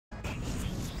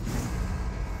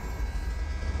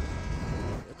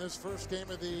this first game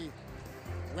of the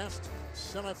West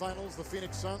semifinals. The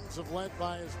Phoenix Suns have led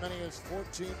by as many as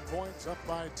 14 points, up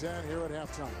by 10 here at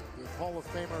halftime. With Hall of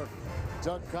Famer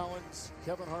Doug Collins,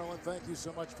 Kevin Harlan, thank you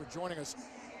so much for joining us.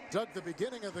 Doug, the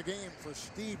beginning of the game for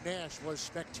Steve Nash was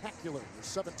spectacular.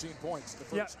 17 points the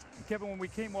first. Yeah, Kevin, when we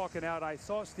came walking out, I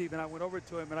saw Steve and I went over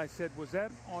to him and I said, was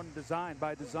that on design,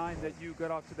 by design, that you got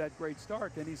off to that great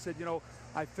start? And he said, you know,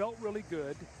 I felt really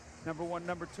good. Number one.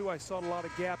 Number two, I saw a lot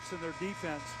of gaps in their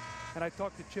defense. And I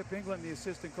talked to Chip England, the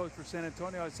assistant coach for San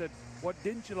Antonio. I said, what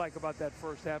didn't you like about that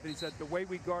first half? And he said, the way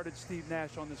we guarded Steve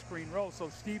Nash on the screen roll. So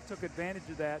Steve took advantage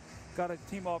of that, got a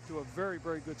team off to a very,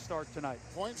 very good start tonight.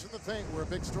 Points in the paint were a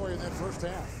big story in that first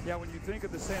half. Yeah, when you think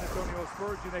of the San Antonio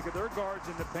Spurs, you think of their guards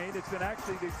in the paint. It's been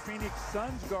actually the Phoenix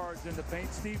Suns guards in the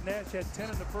paint. Steve Nash had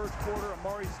 10 in the first quarter.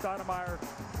 Amari Stoudemire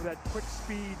with that quick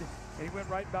speed, and he went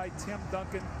right by Tim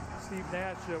Duncan. Steve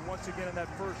Nash, once again in that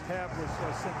first half,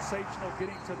 was sensational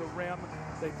getting to the rim.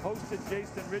 They posted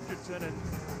Jason Richardson, and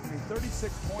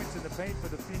 36 points in the paint for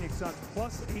the Phoenix Suns,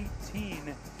 plus 18.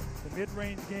 The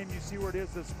mid-range game, you see where it is.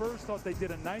 The Spurs thought they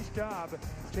did a nice job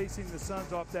chasing the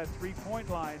Suns off that three-point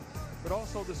line, but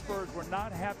also the Spurs were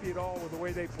not happy at all with the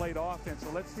way they played offense.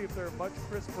 So let's see if they're much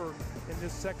crisper in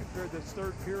this second period, this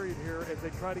third period here, as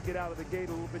they try to get out of the gate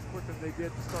a little bit quicker than they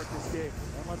did to start this game.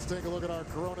 And let's take a look at our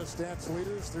Corona stats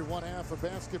leaders through one half of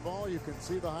basketball. You can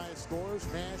see the highest scores.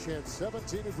 Nash had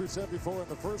 17, as we said before, in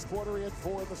the first quarter. He had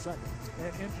 4 in the second.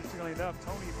 And interestingly enough,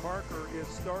 Tony Parker is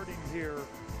starting here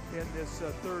in this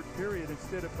third period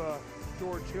instead of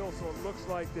George Hill. So it looks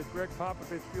like that Greg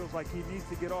Popovich feels like he needs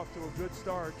to get off to a good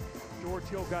start. George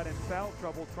Hill got in foul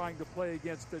trouble trying to play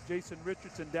against Jason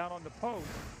Richardson down on the post.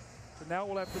 So now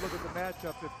we'll have to look at the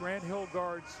matchup. If Grant Hill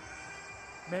guards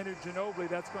Manu Ginobili,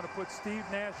 that's going to put Steve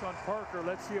Nash on Parker.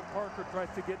 Let's see if Parker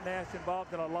tries to get Nash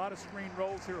involved in a lot of screen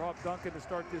rolls here off Duncan to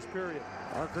start this period.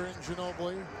 Parker and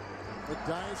Ginobili.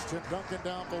 McDyess, Tim Duncan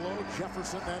down below.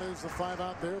 Jefferson, that is the 5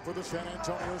 out there for the San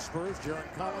Antonio Spurs. Jaron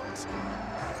Collins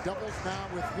doubles now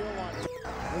with Hill on.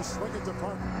 They swing it to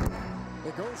Parker.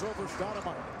 It goes over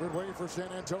Stoudemire. Good way for San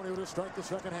Antonio to start the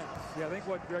second half. Yeah, I think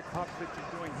what Greg Popovich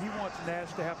is doing, he wants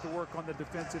Nash to have to work on the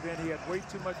defensive end. He had way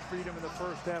too much freedom in the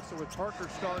first half, so with Parker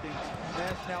starting,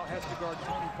 Nash now has to guard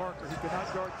Tony Parker. He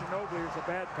cannot guard Ginobili. It's a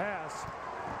bad pass,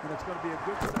 and it's going to be a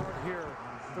good start here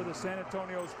for the San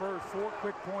Antonio Spurs. 4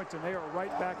 quick points, and they are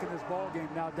right back in this ball game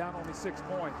now, down only 6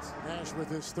 points. Nash with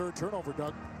his 3rd turnover,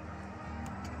 Doug.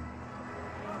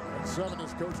 And 7,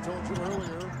 as Coach told you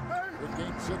earlier, in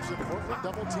Game 6 in Portland,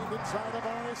 double teamed inside of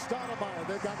Stoudemire.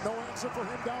 They got no answer for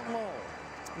him down low.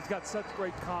 He's got such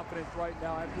great confidence right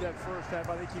now. After that first half,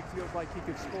 I think he feels like he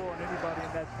could score on anybody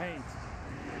in that paint.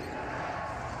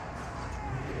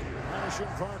 Nash and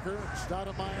Parker,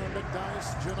 Stoudemire,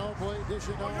 McDyess, Ginobili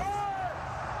dishing off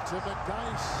to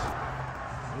McDyess.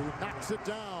 He knocks it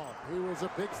down. He was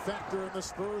a big factor in the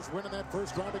Spurs winning that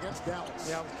first drive against Dallas.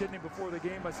 Yeah, I was kidding him before the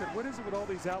game. I said, what is it with all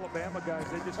these Alabama guys?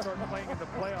 They just start playing in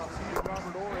the playoffs. He and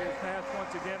Robert Horry is Nash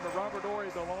once again. But Robert Horry,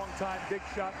 the longtime big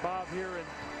shot Bob here in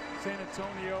San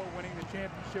Antonio, winning the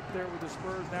championship there with the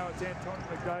Spurs. Now it's Antonio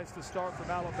McDyess, the star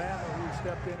from Alabama, who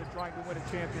stepped in and trying to win a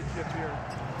championship here.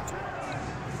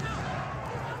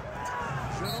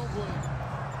 Ginobili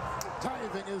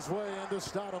diving his way into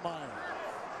Stoudemire.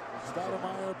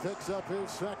 Stoudemire picks up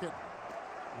his 2nd.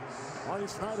 Marty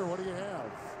Snyder, what do you have?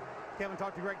 Kevin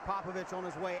talked to Greg Popovich on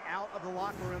his way out of the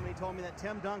locker room, and he told me that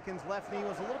Tim Duncan's left knee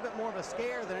was a little bit more of a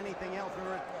scare than anything else.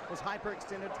 Remember, it was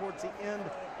hyperextended towards the end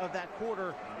of that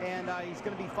quarter, and he's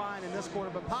going to be fine in this quarter.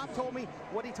 But Pop told me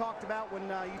what he talked about when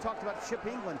you talked about Chip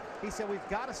England. He said, we've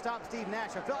got to stop Steve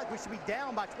Nash. I feel like we should be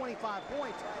down by 25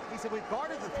 points. He said, we've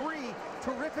guarded the 3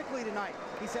 terrifically tonight.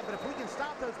 He said, but if we can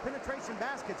stop those penetration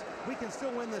baskets, we can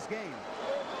still win this game.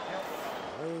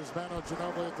 There's Manu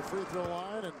Ginobili at the free throw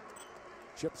line, and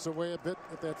chips away a bit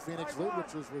at that Phoenix lead,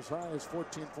 which was as high as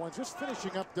 14 points. Just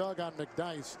finishing up Doug on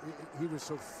McDyess. He was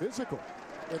so physical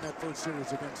in that first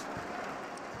series against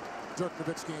Dirk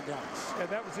Nowitzki in Dallas. And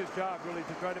that was his job, really,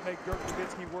 to try to make Dirk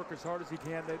Nowitzki work as hard as he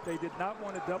can. They did not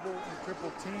want to double and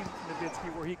triple team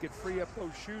Nowitzki where he could free up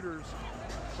those shooters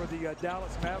for the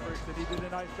Dallas Mavericks, and he did a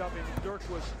nice job. And Dirk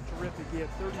was terrific. He had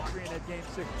 33 in that Game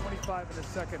 6, 25 in the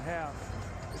second half.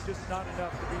 It's just not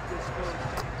enough to beat this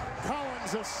Spurs.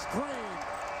 Collins a screen.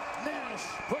 Nash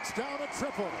puts down a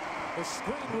triple. The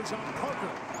screen was on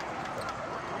Parker.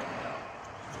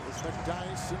 It's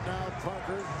McDyess and now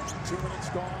Parker. 2 minutes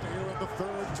gone here in the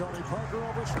 3rd. Tony Parker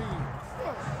over Steve.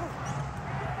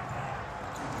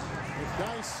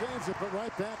 McDyess saves it, but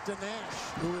right back to Nash,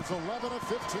 who is 11 of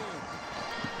 15.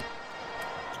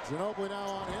 Ginobili now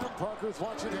on him. Parker's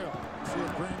watching him. See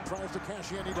if Green tries to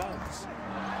cash in. He does.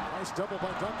 Nice double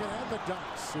by Duncan and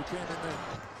McDyess, who came in there.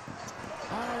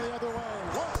 The other way.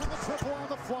 Launching the triple on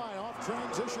the fly. Off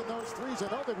transition, those threes.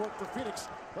 I know they work for Phoenix.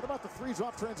 What about the threes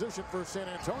off transition for San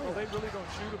Antonio? Well, they really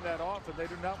don't shoot them that often. They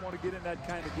do not want to get in that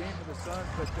kind of game for the Suns,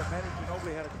 but Manu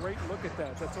Ginobili had a great look at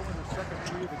that. That's only their second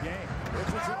three of the game.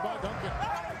 Richardson by Duncan.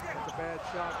 It's a bad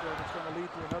shot there. It's going to lead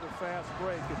to another fast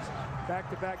break. It's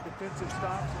back-to-back defensive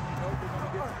stops, and you know they're going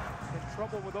to get in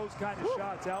trouble with those kind of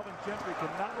shots. Alvin Gentry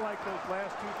cannot like those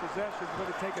last two possessions, but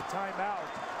to take a timeout.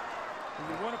 And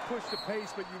you want to push the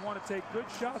pace, but you want to take good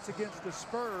shots against the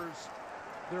Spurs.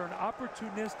 They're an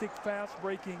opportunistic,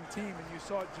 fast-breaking team, and you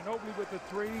saw Ginobili with the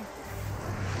three,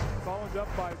 followed up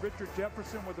by Richard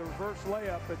Jefferson with a reverse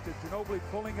layup, but Ginobili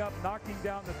pulling up, knocking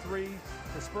down the three.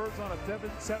 The Spurs on a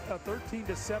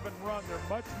 13-7 run. They're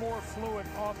much more fluent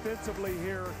offensively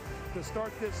here to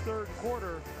start this third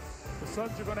quarter. The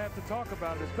Suns are going to have to talk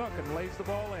about it as Duncan lays the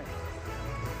ball in.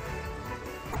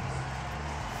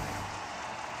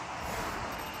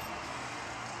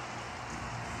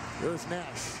 Here's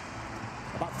Nash.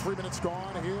 About 3 minutes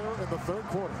gone here in the third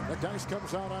quarter. McDyess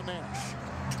comes out on Nash.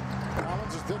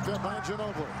 Collins is picked up by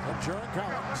Ginobili. And Jaron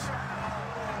Collins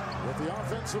with the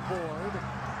offensive board.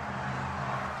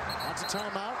 That's a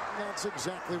timeout. And that's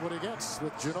exactly what he gets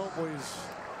with Ginobili's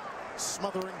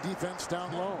smothering defense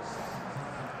down low.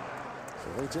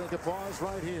 So they take a pause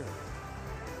right here.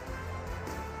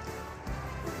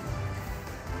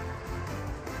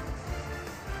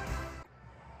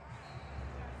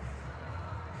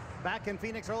 Back in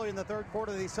Phoenix earlier in the third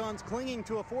quarter, the Suns clinging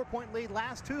to a 4-point lead.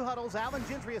 Last two huddles, Alvin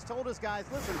Gentry has told us, guys,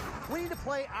 listen, we need to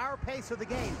play our pace of the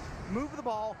game. Move the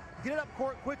ball, get it up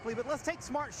court quickly, but let's take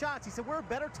smart shots. He said, we're a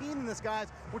better team than this, guys.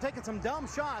 We're taking some dumb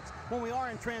shots when we are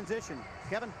in transition.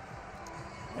 Kevin?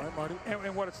 All right, Marty.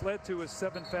 And what it's led to is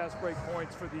 7 fast break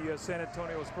points for the San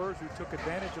Antonio Spurs, who took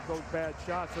advantage of those bad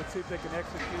shots. Let's see if they can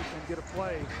execute and get a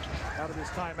play out of this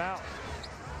timeout.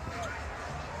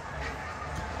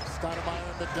 Stoudemire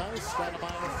and McDyess.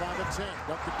 Stoudemire 5 of 10.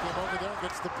 Duncan came over there,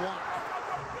 gets the block.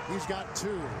 He's got 2,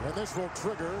 and this will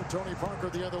trigger Tony Parker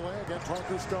the other way. Again,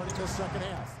 Parker starting the second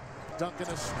half. Duncan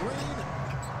a screen.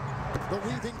 The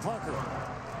weaving Parker.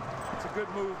 It's a good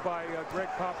move by Greg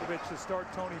Popovich to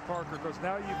start Tony Parker, because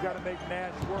now you've got to make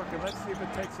Nash work, and let's see if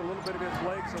it takes a little bit of his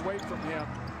legs away from him,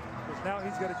 because now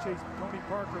he's got to chase Tony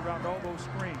Parker around all those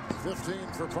screens.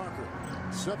 15 for Parker.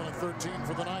 7 of 13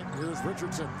 for the night. Here's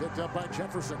Richardson, picked up by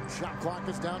Jefferson. Shot clock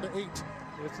is down to 8.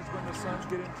 This is when the Suns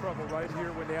get in trouble, right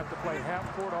here, when they have to play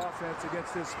half-court offense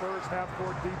against this Spurs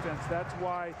half-court defense. That's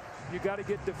why you got to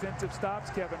get defensive stops,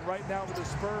 Kevin. Right now with the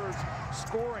Spurs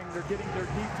scoring, they're getting their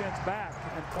defense back,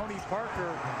 and Tony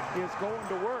Parker is going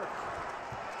to work.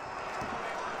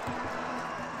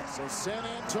 So San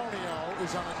Antonio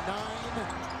is on a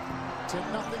 9-0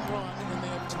 run, and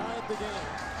they have tied the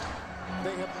game.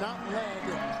 They have not led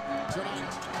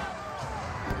tonight.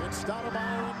 It's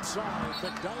Stoudemire inside.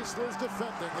 McDyess was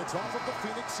defending. It's off of the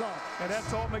Phoenix Suns. And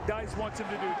that's all McDyess wants him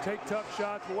to do. Take tough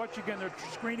shots. But watch again, they're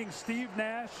screening Steve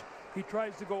Nash. He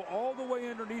tries to go all the way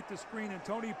underneath the screen, and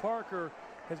Tony Parker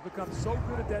has become so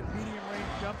good at that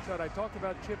medium-range jump shot. I talked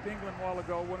about Chip England a while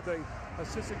ago, one of the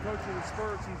assistant coaches of the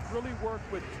Spurs. He's really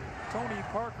worked with Tony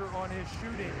Parker on his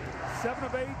shooting. 7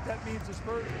 of 8, that means the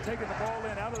Spurs are taking the ball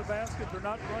in out of the basket. They're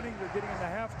not running, they're getting in the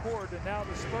half court, and now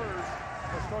the Spurs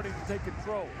are starting to take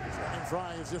control. And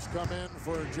Fry has just come in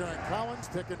for Jaron Collins.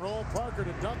 Pick and roll, Parker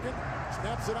to Duncan.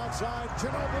 Snaps it outside,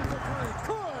 Ginobili for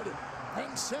 3. Good!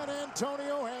 And San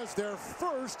Antonio has their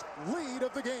first lead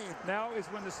of the game. Now is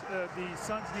when the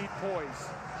Suns need poise.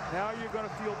 Now you're going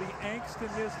to feel the angst in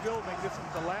this building. This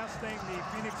is the last thing the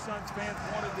Phoenix Suns fans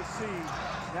wanted to see.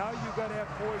 Now you've got to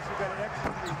have poise. You've got to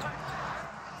execute.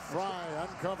 Fry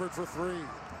uncovered for 3.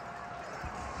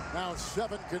 Now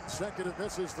 7 consecutive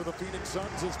misses for the Phoenix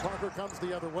Suns as Parker comes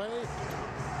the other way.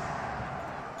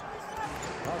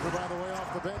 Parker, by the way,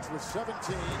 off the bench with 17.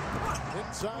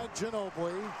 Inside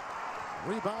Ginobili.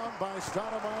 Rebound by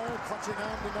Stoudemire, clutching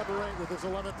on to number 8 with his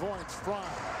 11 points. Fry.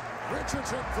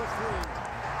 Richardson for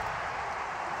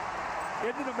 3.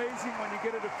 Isn't it amazing when you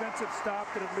get a defensive stop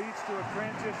that it leads to a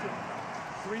transition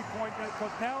three-point?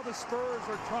 Because now the Spurs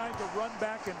are trying to run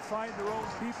back and find their own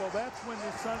people. That's when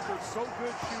the Suns are so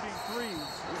good shooting threes.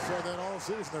 We said that all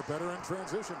season. They're better in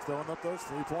transition, throwing up those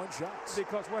three-point shots.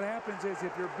 Because what happens is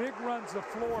if your big runs the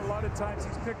floor, a lot of times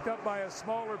he's picked up by a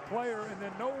smaller player, and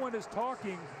then no one is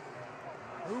talking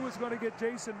who is going to get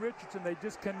Jason Richardson. They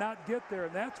just cannot get there,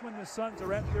 and that's when the Suns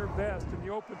are at their best in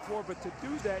the open floor. But to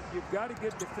do that, you've got to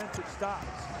get defensive stops.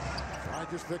 I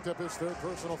just picked up his third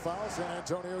personal foul. San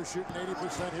Antonio shooting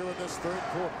 80% here in this third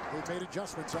quarter. They've made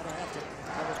adjustments out of halftime.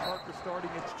 Now with Parker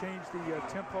starting, it's changed the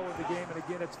tempo of the game, and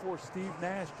again, it's for Steve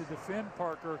Nash to defend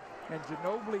Parker, and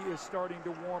Ginobili is starting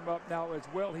to warm up now as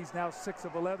well. He's now 6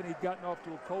 of 11. He'd gotten off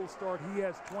to a cold start. He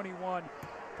has 21.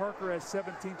 Parker has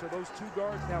 17, so those two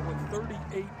guards now with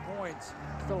 38 points.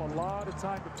 Still a lot of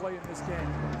time to play in this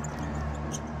game.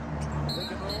 Pick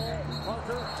and roll,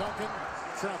 Parker, Duncan,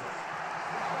 Trevor.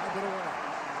 A bit away.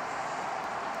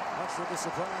 Much to the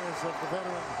surprise of the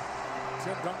veteran,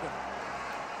 Tim Duncan.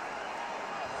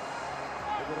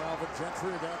 Look at Alvin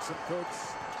Gentry, got some Coach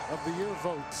of the Year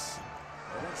votes.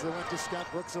 Eventually went to Scott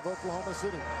Brooks of Oklahoma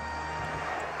City.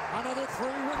 Another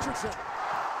three, Richardson.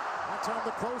 That time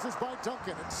the close is by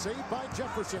Duncan. It's saved by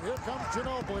Jefferson. Here comes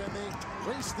Ginobili, and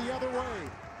they race the other way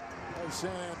by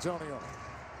San Antonio.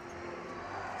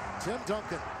 Tim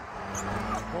Duncan.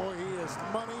 Boy, he is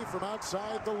money from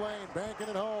outside the lane, banking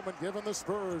it home and giving the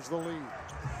Spurs the lead.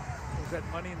 Was that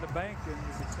money in the bank, and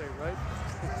you could say, right?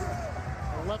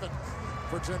 11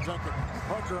 for Tim Duncan.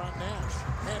 Parker on Nash.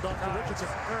 Handoff to Richardson.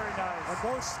 Very nice. And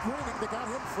more screening that got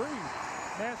him free.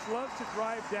 Nash loves to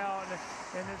drive down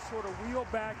and then sort of wheel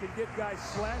back and get guys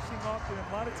slashing off to him.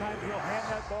 A lot of times he'll hand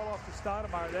that ball off to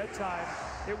Stoudemire. That time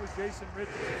it was Jason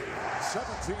Richardson.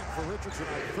 17 for Richardson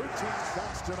on 13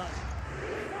 shots tonight.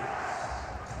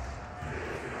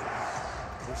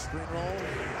 The screen roll.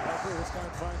 Parker this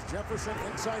time finds Jefferson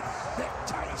inside. Nick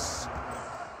Tice.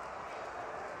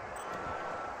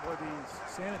 Boy, these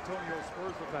San Antonio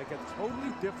Spurs look like a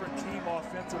totally different team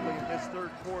offensively in this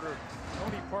third quarter.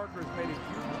 Tony Parker has made a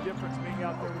huge difference being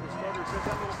out there with the starters. There's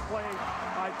that little play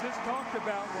I just talked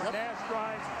about where Nash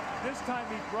drives. This time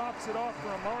he drops it off for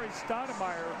Amari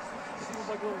Stoudemire. It was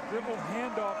like a little dribble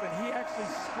handoff, and he actually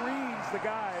screens the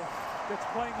guy that's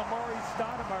playing Amari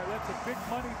Stoudemire. That's a big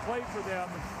money play for them.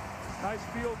 Nice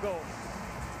field goal.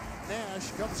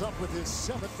 Nash comes up with his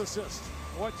 7th assist.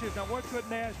 Watch what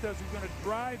Nash does. He's going to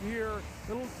drive here,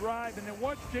 little drive, and then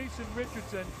watch Jason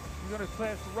Richardson. He's going to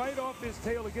clash right off his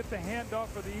tail to get the handoff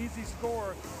for the easy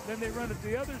score. Then they run it to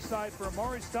the other side for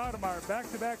Amari Stoudemire.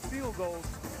 Back-to-back field goals.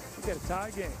 We get a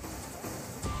tie game.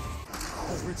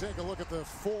 As we take a look at the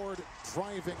Ford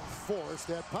driving force,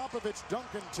 that Popovich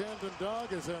Duncan tandem dog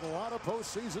has had a lot of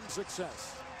postseason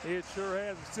success. It sure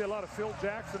has. We see a lot of Phil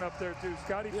Jackson up there too.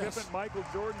 Scottie Pippen, Michael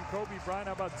Jordan, Kobe Bryant.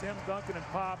 How about Tim Duncan and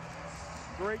Pop?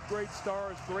 Great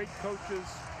stars, great coaches.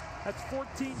 That's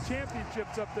 14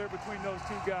 championships up there between those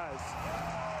two guys.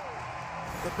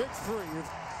 The big three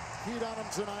have keyed on them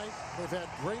tonight. They've had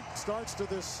great starts to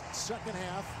this second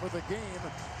half for the game.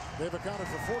 They've accounted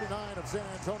for 49 of San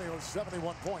Antonio's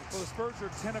 71 points. Well, the Spurs are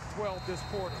 10 of 12 this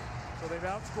quarter. So they've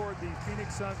outscored the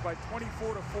Phoenix Suns by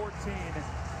 24 to 14.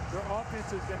 Their offense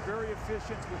has been very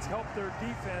efficient, which helped their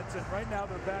defense, and right now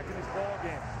they're back in this ball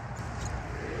game.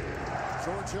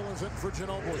 George Hill is in for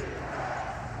Ginobili.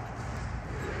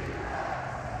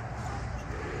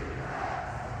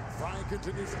 Bryant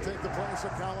continues to take the place of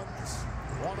Collins.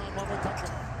 One-on-one with Duncan.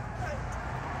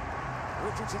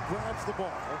 Richardson grabs the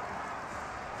ball.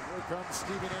 Here comes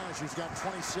Stevie Nash. He's got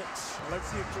 26. Let's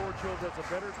see if George Hill does a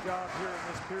better job here in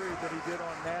this period than he did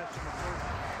on Nash in the first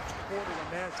quarter when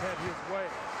Nash had his way.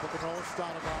 Pick and roll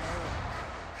Stoudemire.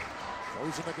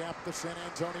 Closing the gap, the San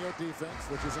Antonio defense,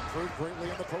 which has improved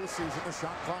greatly in the postseason. The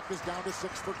shot clock is down to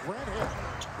 6 for Grant Hill.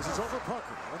 This is over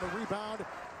Parker, and the rebound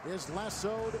is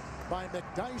lassoed by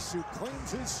McDyess, who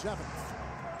claims his 7th.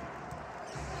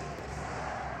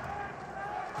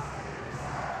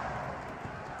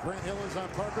 Grant Hill is on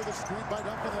Parker. The screen by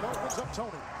Duncan that opens up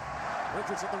Tony.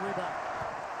 Richardson the rebound.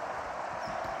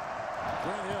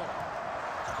 Grant Hill.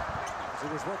 As he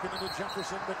was working into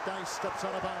Jefferson, McDyess steps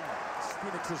out of bounds.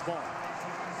 Phoenix's ball.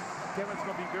 Kevin, it's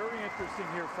going to be very interesting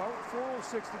here.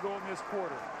 4:06 to go in this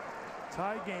quarter.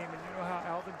 Tie game, and you know how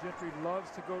Alvin Gentry loves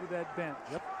to go to that bench.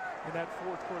 Yep. In that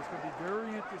fourth quarter, it's going to be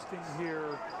very interesting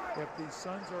here if the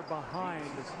Suns are behind.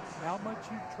 How much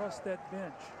you trust that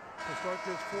bench to start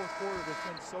this fourth quarter that's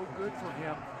been so good for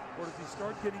him, or does he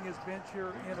start getting his bench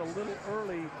here in a little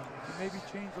early and maybe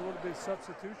change a little bit of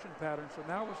substitution pattern? So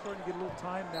now we're starting to get a little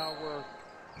time now where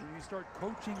you start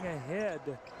coaching ahead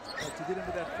to get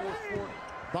into that fourth quarter.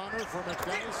 Bonner for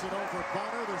McDyess, and over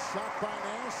Bonner, the shot by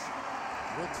Nash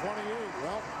with 28.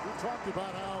 Well, we talked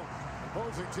about how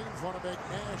opposing teams want to make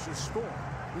Nash a score.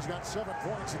 He's got 7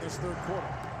 points in this third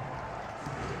quarter.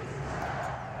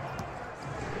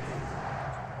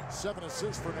 7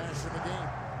 assists for Nash in the game.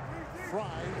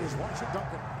 Fry is watching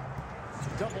Duncan.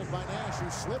 Doubled by Nash, who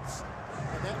slips,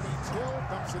 and that means Hill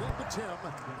dumps it into Tim.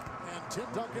 And Tim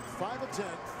Duncan, 5 of 10,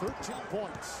 13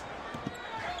 points.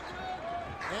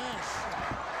 Nash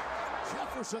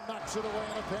Jefferson knocks it away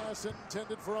on a pass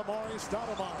intended for Amari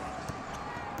Stoudemire.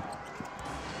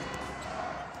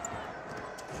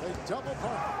 They double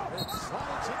Parker. It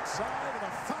slides inside, and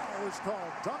a foul is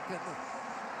called. Duncan,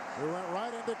 who went right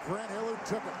into Grant Hill, who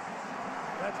took it.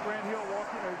 That's Grant Hill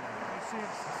walking. You see him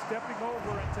stepping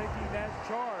over and taking that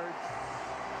charge.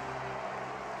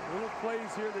 Little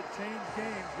plays here that change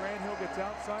games. Grant Hill gets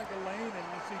outside the lane, and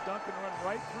you see Duncan run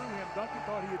right through him. Duncan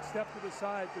thought he had stepped to the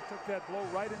side, but took that blow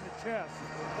right in the chest.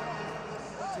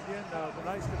 Once again, the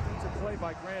nice defensive play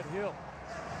by Grant Hill.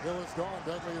 Hill is gone.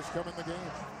 Dudley has come in the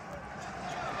game.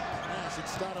 Nash and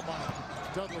Stoudemire.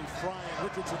 Dudley, Frying,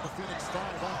 Richardson, the Phoenix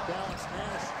Five. Off balance,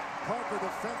 Nash. Parker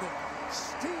defending.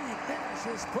 Steve Nash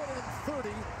has put in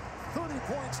 30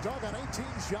 points, Doug, on 18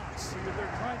 shots.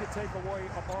 They're trying to take away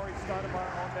Amari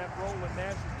Stoudemire on that roll, and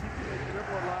Nash is keeping the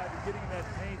dribble alive and getting that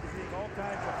paint and getting all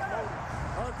kinds of floating.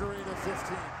 Parker to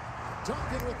 15.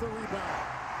 Duncan with the rebound.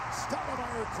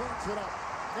 Stoudemire cleans it up.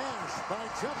 Nash by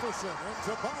Jefferson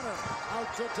into Bonner. Out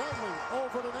to Dudley.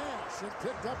 Over to Nash and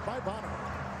picked up by Bonner.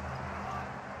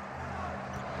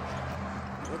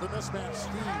 With the mismatch,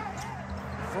 Steve.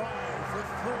 Fry for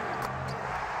three.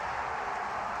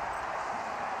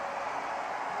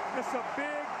 It's a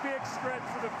big stretch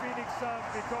for the Phoenix Suns,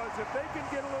 because if they can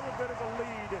get a little bit of a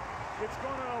lead, it's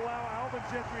going to allow Alvin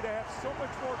Gentry to have so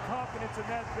much more confidence in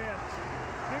that bench.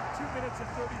 Big 2 minutes and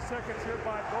 30 seconds here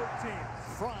by both teams.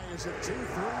 Fry is at 2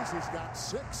 threes. He's got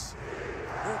 6.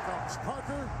 Here comes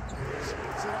Parker.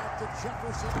 Sends it out to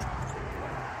Jefferson.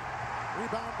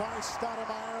 Rebound by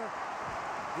Stoudemire.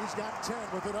 He's got 10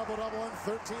 with a double-double and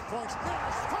 13 points.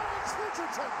 Nash finds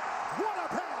Richardson. What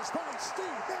a pass by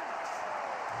Steve Nash.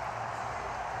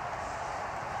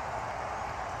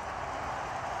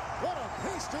 What a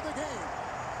pace to the game.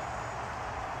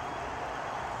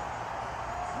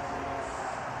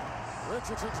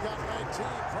 Richardson's got 19.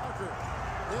 Parker,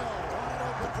 Hill, wide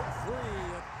open for 3.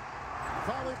 And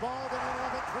volleyball, then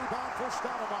 11th rebound for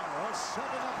Stoudemire. A 7-0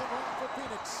 run for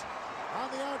Phoenix. On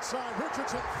the outside,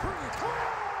 Richardson, 3.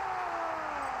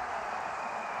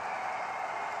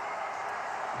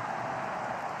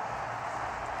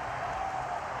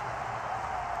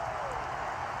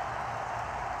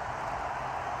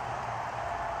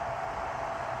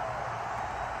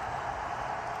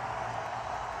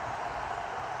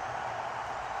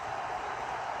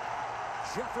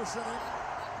 Jefferson in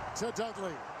to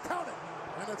Dudley. Count it!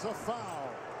 And it's a foul.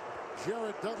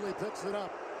 Jared Dudley picks it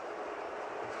up.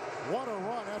 What a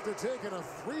run after taking a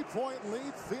 3-point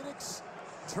lead. Phoenix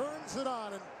turns it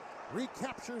on and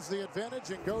recaptures the advantage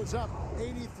and goes up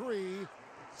 83-75.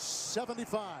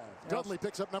 Dudley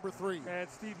picks up number 3. And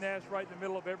Steve Nash right in the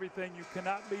middle of everything. You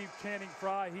cannot leave Channing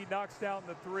Frye. He knocks down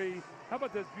the 3. How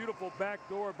about this beautiful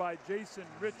backdoor by Jason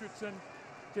Richardson?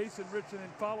 Jason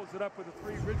Richardson follows it up with a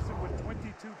 3. Richardson with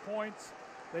 22 points.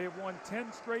 They have won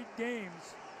 10 straight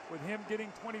games with him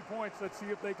getting 20 points. Let's see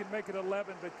if they can make it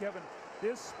 11. But Kevin,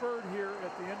 this spurt here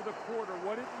at the end of the quarter,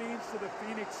 what it means to the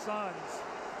Phoenix Suns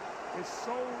is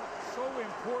so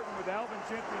important, with Alvin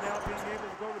Gentry now being able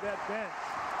to go to that bench.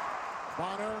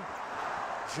 Bonner,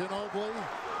 Ginobili,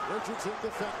 Richardson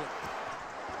defending.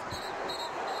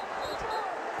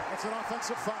 That's an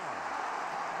offensive foul.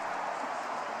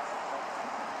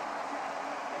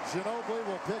 Ginobili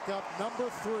will pick up number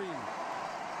 3.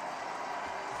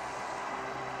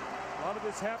 A lot of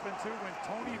this happened too when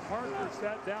Tony Parker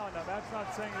sat down. Now that's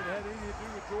not saying it had anything to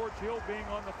do with George Hill being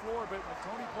on the floor, but when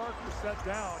Tony Parker sat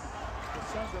down, the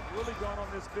Suns have really gone on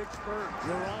this big spurt.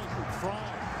 You're right. Fry.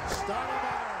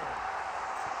 Stoudemire.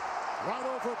 Right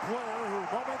over player who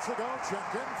moments ago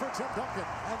checked in for Tim Duncan.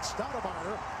 And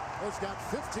Stoudemire has got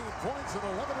 15 points and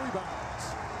 11 rebounds.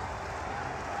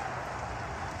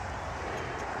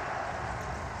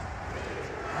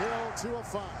 Hill to a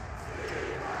 5.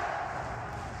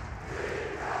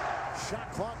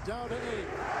 Shot clock down to 8.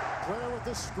 Player with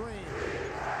the screen. And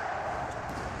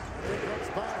here comes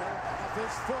Bonner off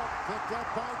his foot. Picked up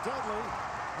by Dudley.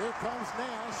 Here comes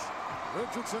Nash.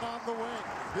 Richardson on the wing.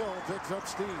 Hill picks up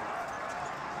Steve.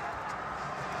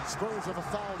 Spurs have a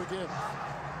foul to give.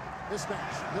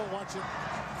 Mismatch. Hill watching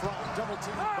from double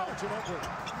team by Ginobili.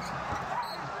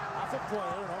 Off a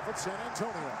player and off of San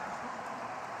Antonio.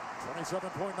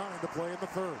 27.9 to play in the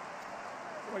third.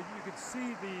 Well, you can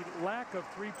see the lack of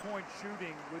three-point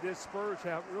shooting with this Spurs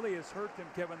really has hurt them,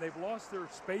 Kevin. They've lost their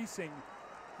spacing,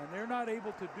 and they're not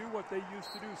able to do what they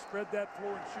used to do, spread that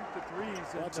floor and shoot the threes.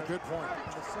 That's a good point.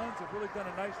 And the Suns have really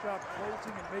done a nice job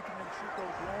closing and making them shoot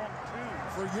those long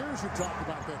twos. For years you've talked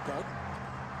about that, Doug.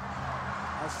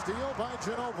 A steal by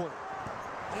Ginobili.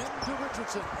 Into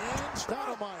Richardson and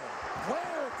Stoudemire.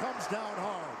 Blair comes down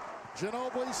hard.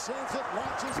 Ginobili saves it,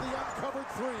 launches the uncovered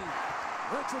three.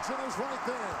 Richardson is right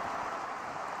there.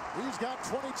 He's got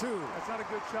 22. That's not a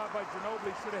good shot by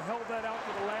Ginobili. Should have held that out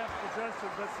for the last possession.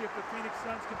 Let's see if the Phoenix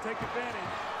Suns can take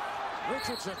advantage.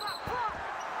 Richardson.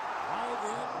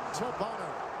 Right into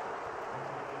Bonner.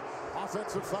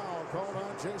 Offensive foul called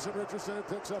on Jason Richardson. It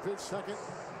picks up his second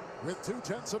with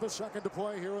 0.2 of a second to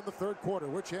play here in the third quarter,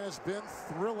 which has been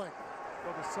thrilling.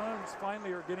 Well, the Suns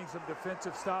finally are getting some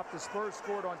defensive stop. The Spurs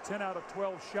scored on 10 out of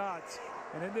 12 shots.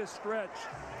 And in this stretch,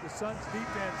 the Suns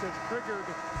defense has triggered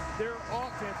their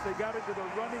offense. They got into the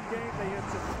running game. They hit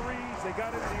some threes. They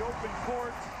got into the open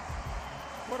court.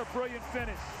 What a brilliant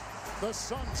finish. The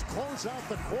Suns close out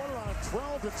the quarter on a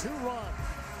 12-2 run.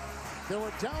 They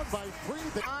were down by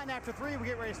 3. 9 after 3, we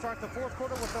get ready to start the fourth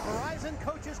quarter with the Verizon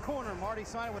Coach's Corner. Marty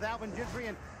signed with Alvin Gentry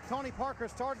and Tony Parker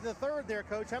started the third there,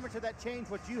 Coach. How much did that change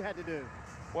what you had to do?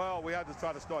 Well, we had to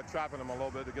try to start trapping him a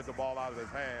little bit to get the ball out of his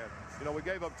hand. You know, we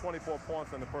gave up 24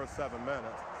 points in the first 7 minutes.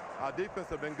 Our defense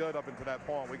had been good up until that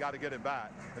point. We got to get it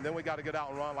back. And then we got to get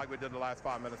out and run like we did the last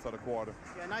 5 minutes of the quarter.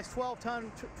 Yeah, nice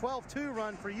 12-2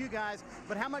 run for you guys.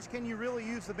 But how much can you really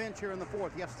use the bench here in the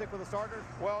fourth? You have to stick with the starter?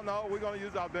 Well, no, we're going to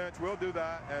use our bench. We'll do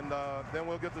that. And then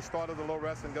we'll get the starters a little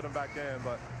rest and get them back in.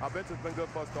 But our bench has been good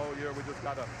for us the whole year. We just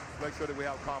got to make sure that we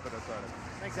have confidence in it.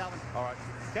 Thanks, Alvin. All right.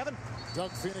 Kevin?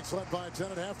 Doug Phoenix led by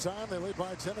 10 at halftime. They lead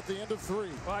by 10 at the end of 3.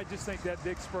 Well, I just think that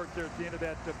big spurt there at the end of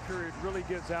that period really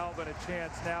gives Alvin a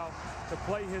chance now to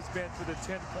play his bench with a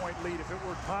 10-point lead. If it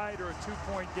were tied or a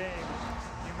 2-point game,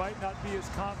 he might not be as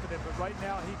confident. But right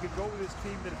now, he could go with his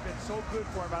team that has been so good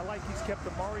for him. I like he's kept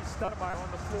Amari Stoudemire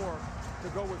on the floor to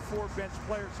go with 4 bench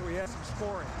players, so he has some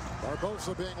scoring.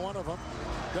 Barbosa being one of them.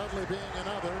 Dudley being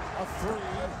another. A 3.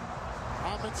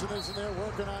 Amundsen is in there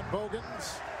working on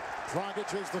Bogans.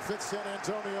 Dragic is the 5th San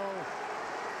Antonio,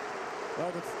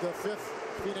 the 5th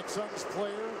Phoenix Suns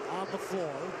player on the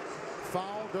floor.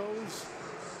 Foul goes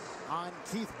on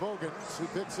Keith Bogans, who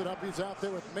picks it up. He's out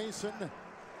there with Mason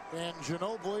and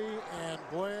Ginobili and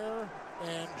Blair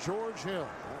and George Hill.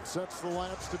 That sets the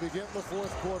lamps to begin the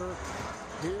fourth quarter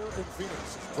here in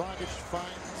Phoenix. Dragic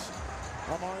finds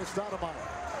Amari Stoudemire.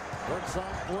 Works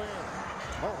on Blair.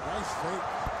 Oh, nice fake.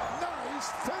 Nice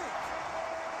fake.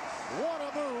 What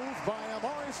a move by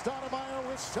Amari Stoudemire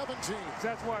with 17.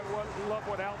 That's why I love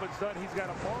what Alvin's done. He's got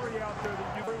Amari out there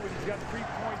that you know he's got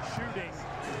 3-point shooting.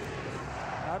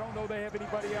 I don't know they have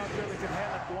anybody out there that can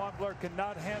handle it. Duane Blair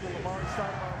cannot handle Amari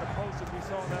Stoudemire on the post as we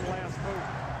saw in that last move.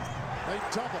 A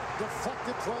double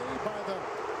deflected play by the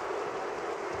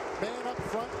man up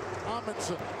front,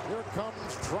 Amundsen. Here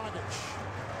comes Dragic.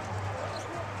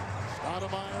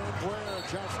 Stoudemire and Blair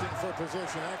adjusting for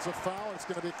position. That's a foul. It's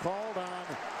going to be called on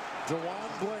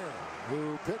Duane Blair,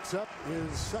 who picks up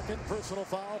his second personal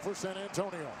foul for San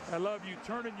Antonio. I love you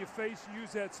turn in your face,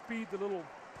 use that speed, the little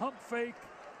pump fake.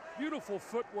 Beautiful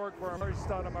footwork for Amari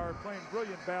Stoudemire, playing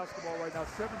brilliant basketball right now.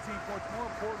 17 points, more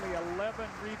importantly, 11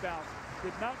 rebounds.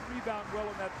 Did not rebound well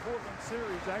in that Portland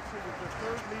series. Actually was the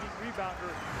 3rd leading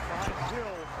rebounder behind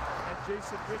Hill and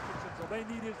Jason Richardson. So they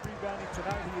need his rebounding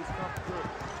tonight. He has come through.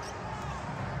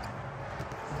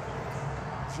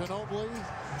 Ginobili.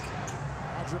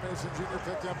 Roger Mason Jr.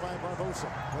 picked up by Barbosa.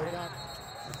 They got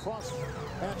a cross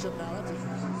matchup now. That's a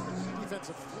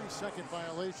defensive 3-second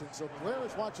violation. So Blair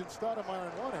is watching Stoudemire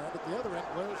on one hand. At the other end,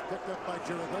 Blair is picked up by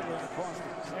Jared Ledler and across.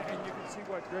 And you can see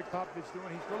what Greg Popovich is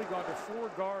doing. He's really gone to 4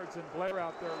 guards and Blair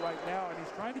out there right now. And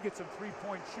he's trying to get some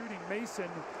 3-point shooting. Mason,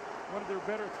 one of their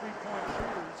better 3-point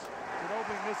shooters.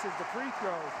 Ginobili misses the free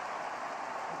throw.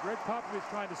 And Greg Popovich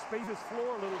trying to space his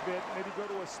floor a little bit, maybe go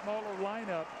to a smaller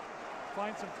lineup,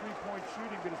 find some 3-point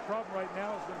shooting, but his problem right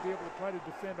now is going to be able to try to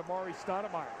defend Amari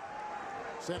Stoudemire.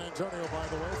 San Antonio, by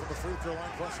the way, from the free throw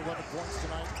line, plus 11 points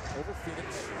tonight over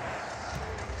Phoenix.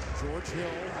 George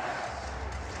Hill.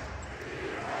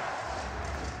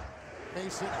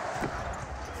 Mason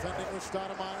defending with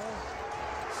Stoudemire.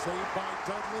 Saved by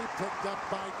Dudley, picked up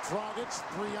by Dragic.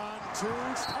 3-on-2.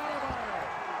 Stoudemire.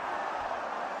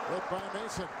 Hit by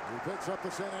Mason, who picks up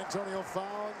the San Antonio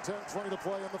foul. 10:20 to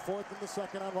play in the fourth and the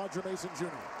second on Roger Mason Jr.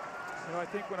 You know, I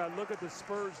think when I look at the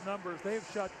Spurs numbers, they have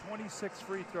shot 26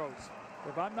 free throws.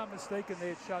 If I'm not mistaken, they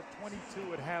had shot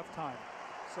 22 at halftime.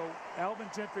 So Alvin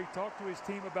Gentry talked to his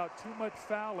team about too much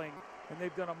fouling, and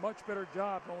they've done a much better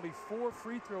job. Only 4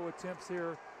 free throw attempts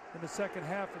here in the second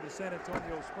half for the San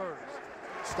Antonio Spurs.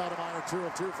 Stoudemire 2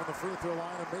 of 2 from the free throw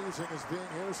line. Amazing as being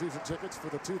here. Season tickets for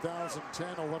the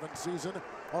 2010-11 season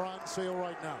are on sale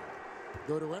right now.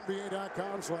 Go to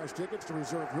NBA.com/tickets to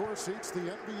reserve your seats. The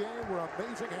NBA, where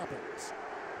amazing happens.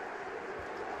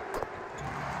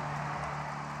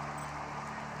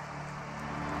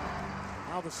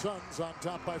 Now Now the Suns on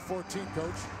top by 14, Coach.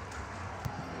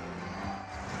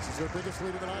 This is their biggest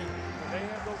lead of the night. When they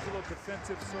have those little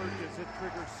defensive surges, it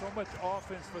triggers so much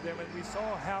offense for them, and we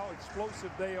saw how explosive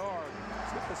they are.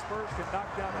 See if the Spurs can knock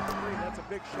down a three. That's a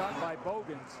big shot by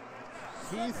Bogans.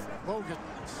 Keith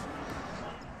Bogans.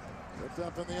 Picked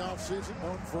up in the offseason,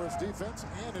 known for his defense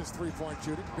and his three-point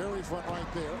shooting. Barry's one right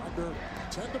there, under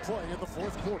 10 to play in the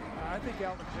fourth quarter. I think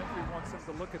Alvin Gentry wants them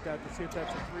to look at that to see if that's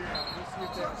a three. We'll see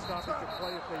if they have a stoppage to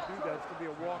play. If they do that, it's going to be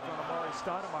a walk on Amari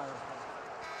Stoudemire.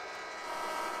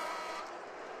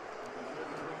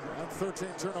 And 13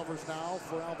 turnovers now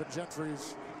for Alvin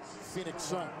Gentry's Phoenix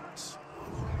Suns.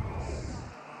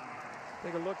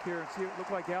 Take a look here and see. It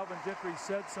looked like Alvin Gentry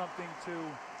said something to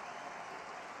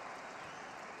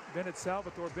Bennett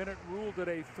Salvatore. Bennett ruled it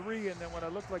a three, and then when I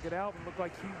looked like at Alvin, looked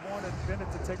like he wanted Bennett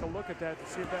to take a look at that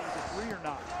to see if that was a three or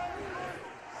not.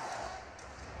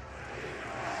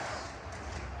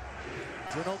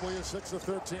 Ginobili is 6 of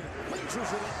 13.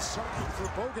 Lasers it inside for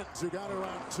Bogans, who got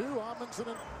around two. Amundsen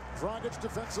and Dragic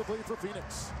defensively for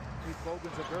Phoenix. Keith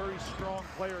Bogans, a very strong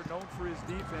player, known for his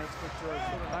defense, but did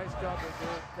a nice job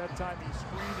that time. He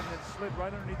screened and then slid right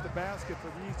underneath the basket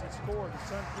for the easy score. The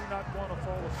Suns do not want to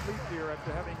fall asleep here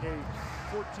after having a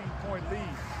 14-point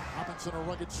lead. Amundsen a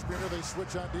rugged screener. They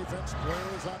switch on defense. Blair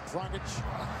is on Dragic.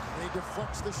 He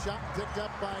deflects the shot, picked up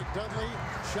by Dudley.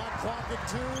 Shot clock at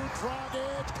 2.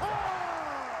 Dragic. Oh!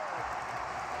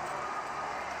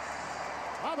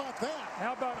 How about that?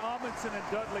 How about Amundsen and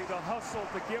Dudley, the hustle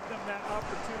to give them that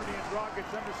opportunity, and Dragic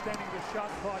understanding the shot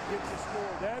clock gets the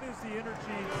score. That is the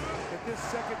energy that this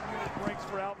second unit brings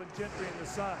for Alvin Gentry and the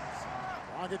Suns.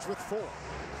 Dragic with 4.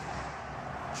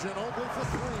 Ginobili for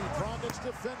 3. Dragic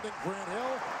defending. Grant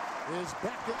Hill is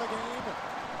back in the game.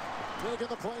 Taking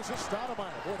the place of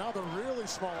Stoudemire. Boy, now they're really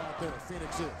small out there,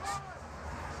 Phoenix is.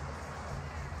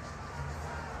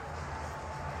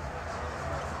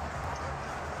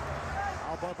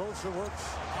 Barbosa works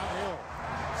on Hill.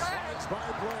 Slides by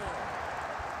Blair.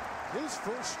 His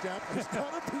first step is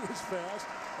going to be as fast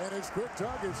and as quick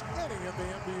tug as any in the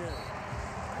NBA.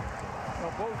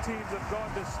 Well, both teams have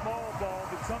gone to small ball,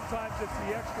 but sometimes it's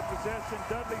the extra possession.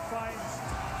 Dudley finds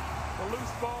the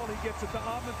loose ball. He gets it to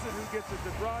Amundsen, who gets it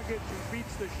to Dragic, who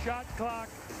beats the shot clock,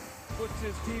 puts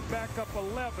his team back up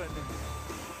 11.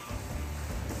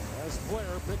 As Blair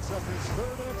picks up his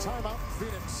third and a timeout in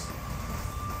Phoenix.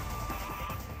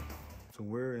 So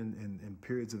we're in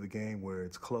periods of the game where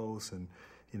it's close and,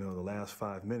 you know, the last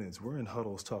 5 minutes, we're in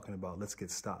huddles talking about let's get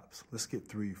stops. Let's get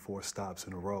 3-4 stops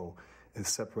in a row and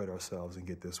separate ourselves and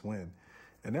get this win.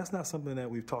 And that's not something that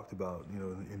we've talked about, you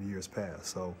know, in years past.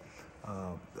 So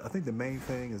I think the main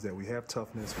thing is that we have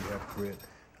toughness, we have grit,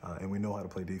 and we know how to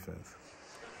play defense.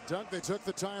 Doug, they took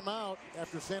the timeout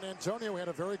after San Antonio. We had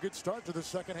a very good start to the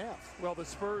second half. Well, the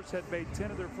Spurs had made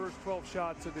 10 of their first 12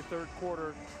 shots in the third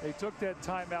quarter. They took that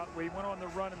timeout. We went on the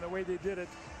run, and the way they did it,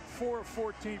 4 of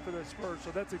 14 for the Spurs.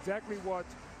 So that's exactly what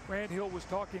Grant Hill was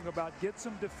talking about. Get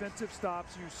some defensive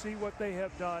stops. You see what they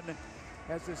have done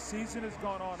as the season has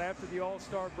gone on after the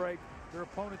All-Star break. Their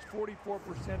opponents 44%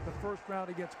 the first round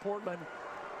against Portland.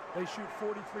 They shoot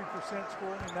 43%,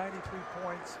 score only 93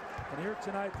 points. And here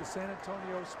tonight, the San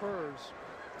Antonio Spurs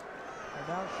are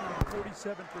now shooting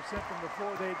 47% from the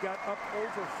floor. They got up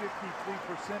over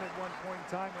 53% at one point in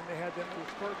time when they had them little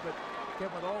spurt. But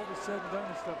Kevin, with all the said and done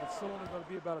and stuff, it's still only going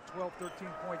to be about a 12,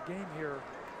 13-point game here.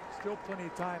 Still plenty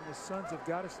of time. The Suns have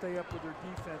got to stay up with their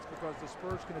defense because the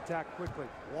Spurs can attack quickly.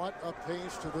 What a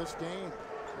pace to this game.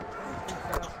 23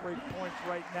 fast break points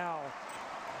right now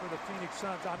for the Phoenix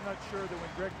Suns. I'm not sure that when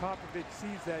Greg Popovich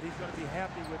sees that, he's going to be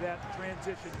happy with that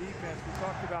transition defense. We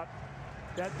talked about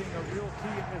that being a real key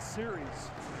in this series.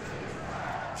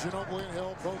 Ginobili and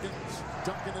Hill, Bogans,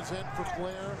 Duncan is in for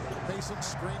Blair. Mason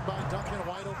screened by Duncan,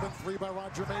 wide open 3 by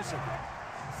Roger Mason.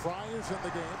 Fry is in the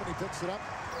game, and he picks it up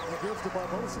and gives to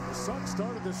Barbosa. The Suns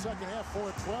started the second half 4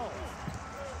 of 12.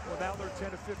 Well, now they're 10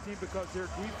 of 15 because their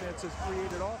defense has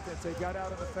created offense. They got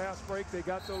out of the fast break. They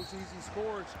got those easy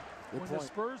scores. When the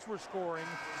Spurs were scoring,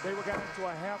 they got into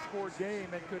a half-court game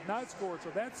and could not score.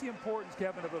 So that's the importance,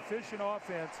 Kevin, of efficient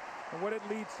offense and what it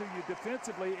leads to you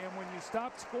defensively. And when you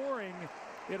stop scoring,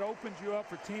 it opens you up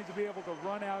for teams to be able to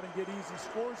run out and get easy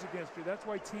scores against you. That's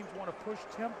why teams want to push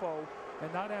tempo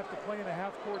and not have to play in a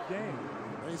half-court game.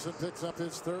 Mason picks up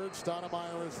his third.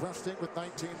 Stoudemire is resting with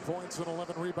 19 points and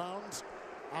 11 rebounds.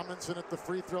 Amundsen at the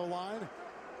free throw line.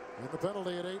 And the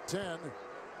penalty at 8-10.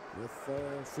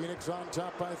 With Phoenix on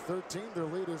top by 13, their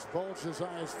lead is bulged as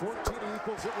high as 14.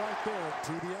 Equals it right there.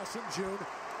 TBS in June.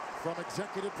 From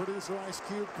executive producer Ice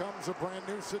Cube comes a brand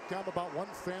new sitcom about one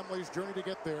family's journey to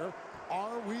get there.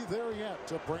 Are we there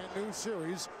yet? A brand new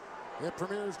series It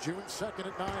premieres June 2nd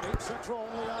at 9, 8 Central,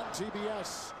 only on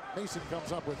TBS. Mason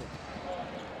comes up with it.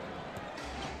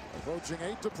 Approaching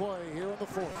 8 to play here in the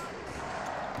fourth.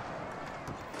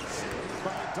 Screen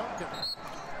by Duncan.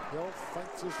 Hill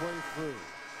fights his way through.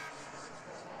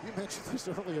 You mentioned this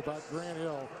earlier about Grant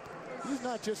Hill. He's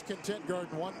not just content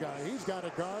guarding one guy. He's got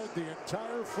to guard the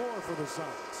entire floor for the Suns.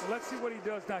 Well, let's see what he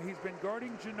does now. He's been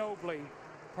guarding Ginobili.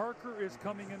 Parker is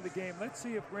coming in the game. Let's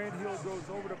see if Grant Hill goes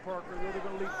over to Parker. They're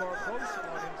going to leave Barbosa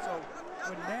on him. So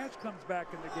when Nash comes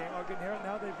back in the game,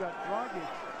 now they've got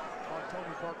Dragic on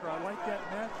Tony Parker. I like that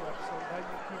matchup. So now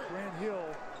you keep Grant Hill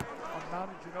on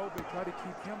Mountain Ginobili. Try to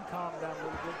keep him calm down a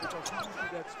little bit because he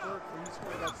usually that spurt where he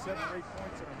scored about 7 or 8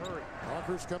 points in a hurry.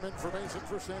 Parker's come in for Mason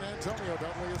for San Antonio.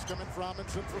 Dudley is coming for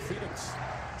Amundsen for Phoenix.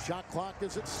 Shot clock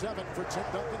is at 7 for Tim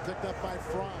Duncan, picked up by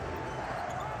Fry.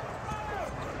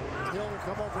 Hill will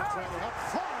come over and try to help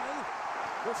Fry.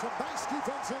 There's some nice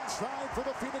defense inside for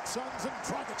the Phoenix Suns, and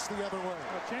Dragic's the other way.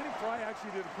 Channing Frye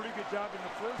actually did a pretty good job in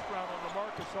the first round on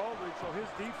LaMarcus Aldridge, so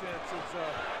his defense is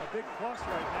a big plus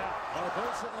right now.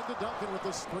 Barbosa into Duncan with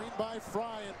the screen by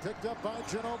Fry and picked up by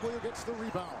Ginobili, who gets the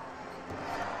rebound.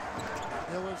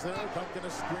 Hill is there. Duncan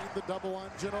has screened the double on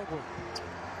Ginobili.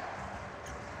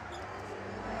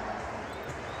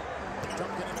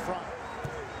 Duncan and Fry.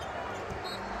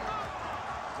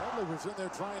 Dudley was in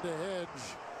there trying to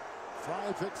hedge.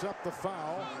 Fry picks up the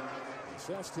foul.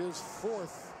 Assessed his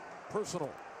 4th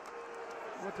personal.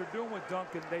 What they're doing with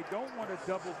Duncan, they don't want to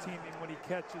double team him when he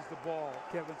catches the ball,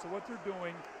 Kevin. So what they're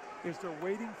doing is they're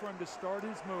waiting for him to start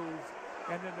his move,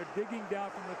 and then they're digging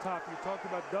down from the top. You talked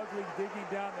about Dudley digging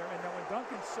down there, and then when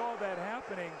Duncan saw that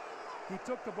happening, he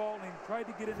took the ball and he tried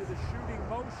to get into the shooting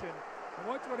motion. And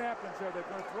watch what happens there. They're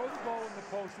going to throw the ball in the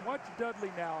post. And watch Dudley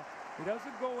now. He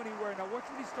doesn't go anywhere. Now watch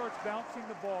when he starts bouncing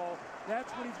the ball.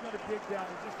 That's when he's going to dig down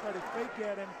and just try to fake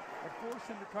at him and force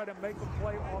him to try to make a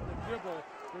play on the dribble.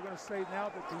 They're going to say now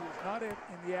that he is not in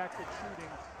the act of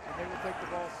shooting, and they will take the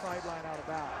ball sideline out of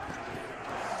bounds.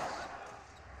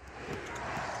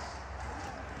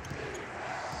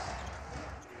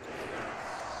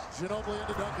 Ginobili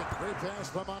into Duncan. Great pass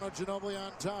by Manu Ginobili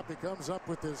on top. He comes up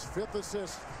with his 5th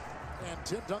assist. And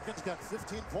Tim Duncan's got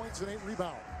 15 points and 8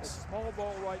 rebounds. It's small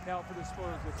ball right now for the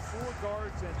Spurs with 4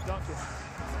 guards and Duncan.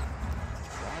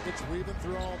 Dragic weaving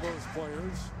through all those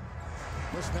players.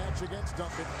 Mismatch against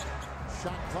Duncan.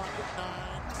 Shot clock at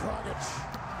 9. Dragic.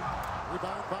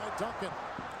 Rebound by Duncan.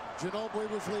 Ginobili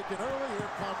was leaking early.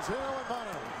 Here comes Hill, and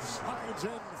Manu slides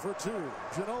in for 2.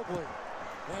 Ginobili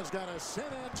has got a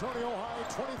San Antonio high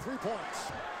 23 points.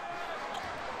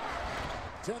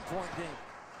 10-point game.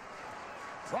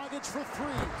 Dragic for 3.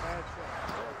 Bad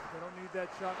shot. They don't need that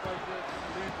shot right there.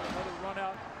 They need another run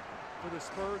out for the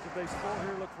Spurs. If they score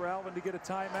here, look for Alvin to get a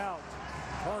timeout.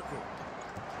 Parker.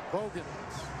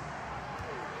 Bogans.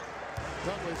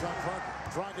 Dudley's on Parker.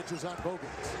 Dragic is on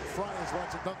Bogans. Fry is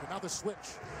watching Duncan. Now the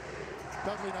switch.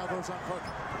 Dudley now goes on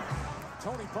Parker.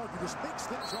 Tony Parker just makes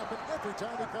things happen every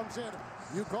time he comes in.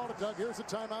 You called it, Doug. Here's a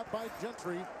timeout by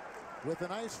Gentry. With a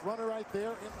nice runner right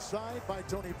there inside by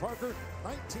Tony Parker.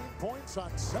 19 points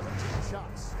on 17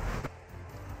 shots.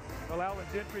 Well, Alvin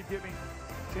Gentry giving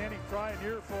Channing Frye an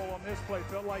earful on this play.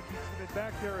 Felt like he's been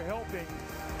back there helping.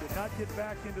 Did not get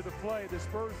back into the play. The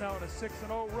Spurs now in a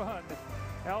 6-0 run.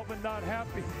 Alvin not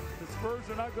happy. The Spurs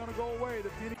are not going to go away. The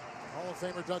Phoenix Hall of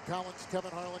Famer Doug Collins, Kevin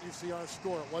Harlan, you see our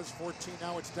score. It was 14,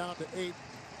 now it's down to 8.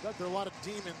 Doug, there are a lot of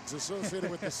demons associated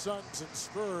with the Suns and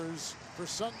Spurs for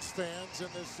Suns fans in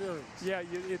this series. Yeah,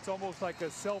 it's almost like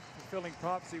a self-fulfilling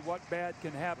prophecy, what bad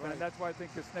can happen. Right. And that's why I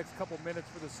think this next couple minutes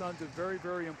for the Suns is very,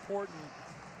 very important.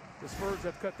 The Spurs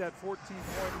have cut that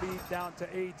 14-point lead down to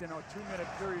 8 in a 2-minute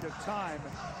period of time.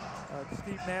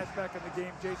 Steve Nash back in the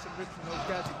game, Jason Richardson, those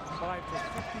guys have combined for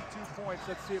 52 points.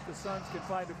 Let's see if the Suns can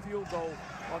find a field goal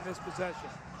on this possession.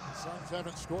 The Suns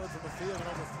haven't scored from the field in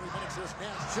over 3 minutes. Here's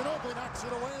Nash. Ginobili knocks it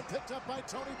away and picked up by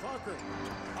Tony Parker.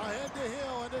 Ahead to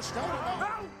Hill and to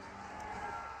Stoudemire.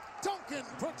 Duncan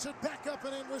puts it back up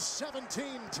and in with 17.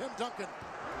 Tim Duncan.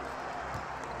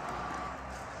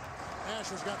 Nash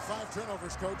has got 5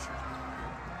 turnovers, Coach.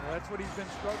 Well, that's what he's been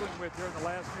struggling with here in the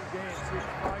last few games. See if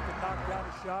Fry can knock down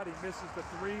a shot. He misses the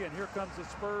 3, and here comes the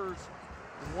Spurs.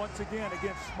 And once again,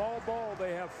 against small ball,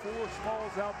 they have 4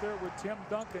 smalls out there with Tim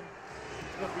Duncan.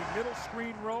 It's going to be middle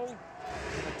screen roll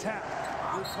and attack.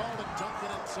 We called it Duncan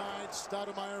inside.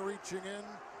 Stoudemire reaching in.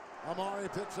 Amari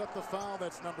picks up the foul.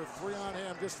 That's number 3 on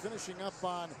him. Just finishing up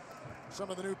on some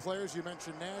of the new players. You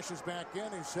mentioned Nash is back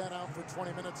in. He sat out for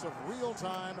 20 minutes of real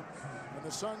time. And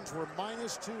the Suns were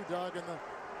 -2, Doug, in the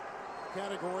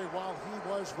category while he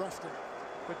was resting.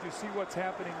 But you see what's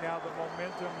happening now. The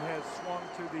momentum has swung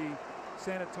to the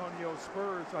San Antonio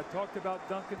Spurs. I talked about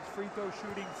Duncan's free throw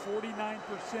shooting 49%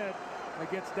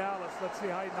 against Dallas. Let's see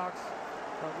how he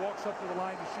walks up to the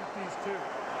line to shoot these two.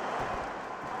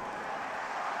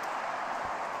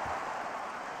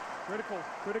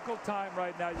 Critical time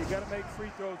right now. You got to make free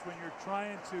throws when you're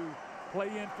trying to play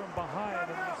in from behind,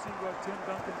 and you see what Tim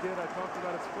Duncan did. I talked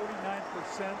about it's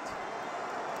 49%.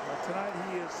 Tonight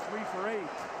he is 3 for 8.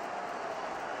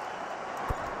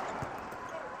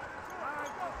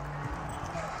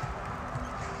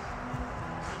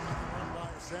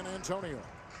 San Antonio.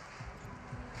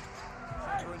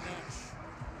 Hunter and Nash.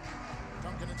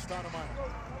 Duncan and Stoudemire.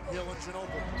 Hill and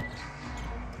Ginobili.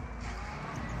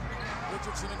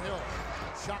 Richardson and Hill.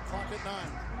 Shot clock at 9.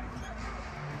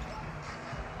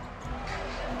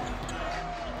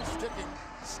 Sticking.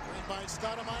 Screen by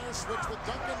Stoudemire. Switch with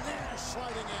Duncan. Nash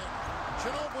sliding in.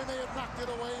 Ginobili may have knocked it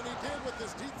away, and he did with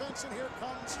this defense. And here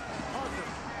comes Parker.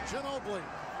 Ginobili.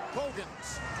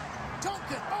 Bogans.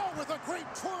 Duncan, with a great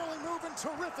twirling move and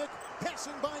terrific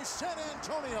passing by San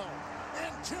Antonio. And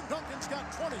Tim Duncan's got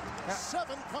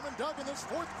 27 coming, Doug, in this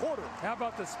fourth quarter. How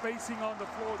about the spacing on the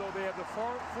floor, though? They have the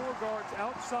four guards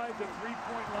outside the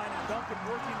three-point line, and Duncan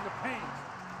working the paint.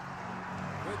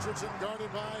 Richardson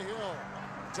guarded by Hill.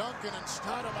 Duncan and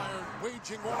Stoudemire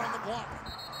waging war on the block.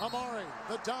 Amari,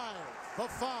 the dive, the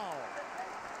foul.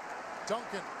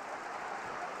 Duncan.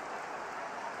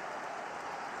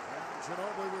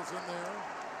 Ginobili was in there.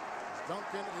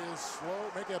 Duncan is slow.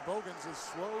 Mega Bogans is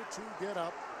slow to get up.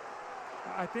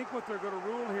 I think what they're going to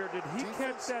rule here, did he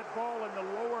catch that ball in the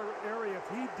lower area? If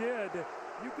he did,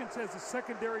 you can, as a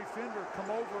secondary defender, come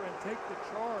over and take the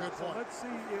charge. So let's see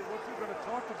what you're going to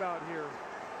talk about here.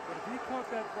 But if he caught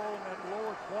that ball in that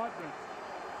lower quadrant,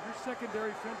 your secondary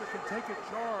defender can take a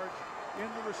charge in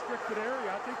the restricted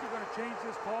area. I think you're going to change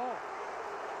this call.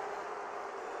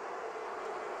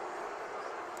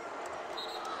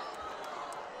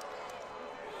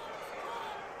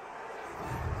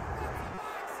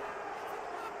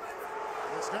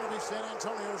 It's going to be San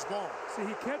Antonio's ball. See,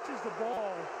 he catches the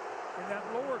ball in that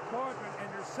lower quadrant, and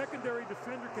your secondary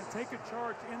defender can take a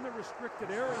charge in the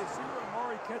restricted area. See where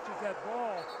Amari catches that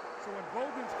ball. So when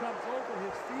Bogans comes over,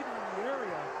 his feet are in the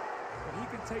area, and he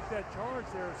can take that charge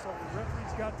there. So the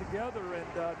referees got together, and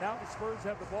now the Spurs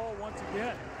have the ball once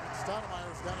again.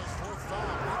 Stoudemire's got his fourth foul.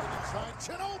 Moving inside.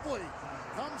 Ginobili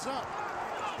comes up.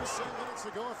 Just 10 minutes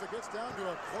ago, if it gets down to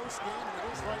a close game, and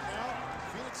it is right now,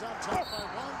 Phoenix on top by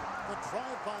 1. The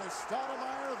drive by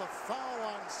Stoudemire, the foul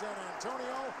on San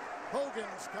Antonio.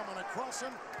 Bogans coming across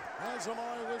him as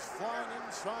Amari was flying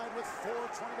inside with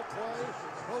 4:20 to play.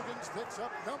 Bogans picks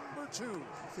up number 2.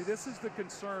 See, this is the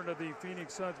concern of the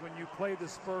Phoenix Suns when you play the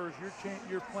Spurs.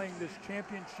 You're playing this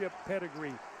championship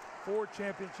pedigree. 4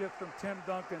 championships from Tim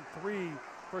Duncan, 3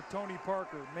 for Tony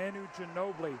Parker, Manu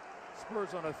Ginobili.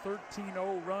 Spurs on a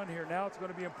 13-0 run here. Now it's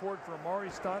going to be important for Amari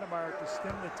Stoudemire to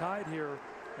stem the tide here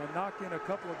and knock in a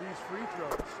couple of these free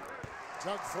throws.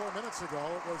 Doug, 4 minutes ago,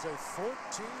 it was a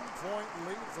 14-point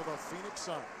lead for the Phoenix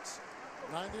Suns,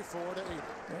 94-80.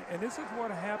 And this is what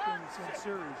happens in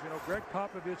series. You know, Greg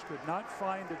Popovich could not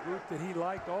find a group that he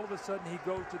liked. All of a sudden, he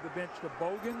goes to the bench to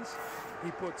Bogans.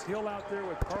 He puts Hill out there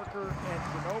with Parker and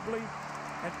Ginobili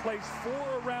and plays 4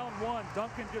 around 1.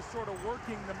 Duncan just sort of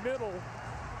working the middle.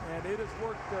 And it has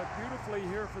worked beautifully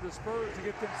here for the Spurs to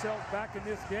get themselves back in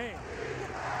this game.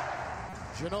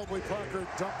 Ginobili, Parker,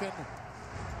 Duncan,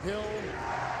 Hill,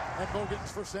 and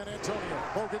Bogans for San Antonio.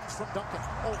 Bogans from Duncan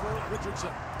over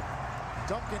Richardson.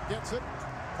 Duncan gets it.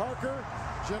 Parker,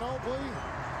 Ginobili.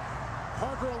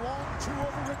 Parker along, 2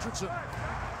 over Richardson.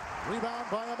 Rebound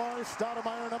by Amari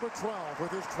Stoudemire, number 12,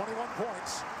 with his 21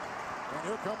 points. And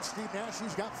here comes Steve Nash.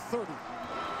 He's got 30.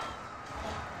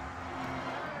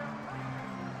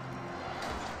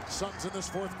 Suns in this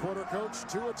fourth quarter, coach.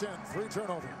 2 of 10, 3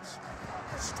 turnovers.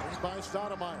 Screen by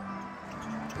Stoudemire.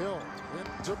 Hill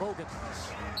into Bogans.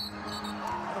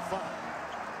 And a foul.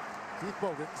 Keith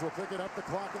Bogans will pick it up the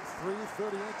clock at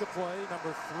 3:38 to play.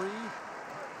 Number 3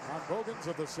 on Bogans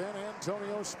of the San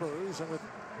Antonio Spurs. And with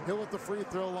Hill at the free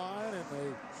throw line and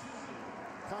the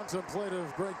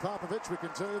contemplative Greg Popovich, we can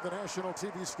tell you the national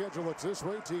TV schedule looks this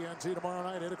way. TNT tomorrow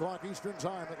night, 8 o'clock Eastern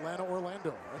time, Atlanta,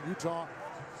 Orlando, and Utah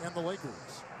and the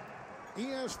Lakers.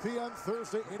 ESPN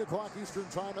Thursday, 8 o'clock Eastern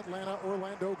time, Atlanta,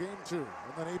 Orlando, game 2. And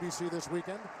then ABC this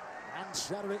weekend. On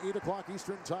Saturday, 8 o'clock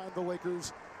Eastern time, the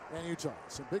Lakers and Utah.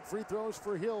 Some big free throws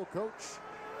for Hill, coach.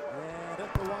 And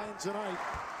at the line tonight,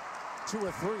 2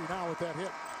 of 3 now with that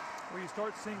hit. Well, you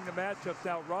start seeing the matchups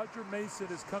now. Roger Mason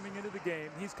is coming into the game.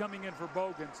 He's coming in for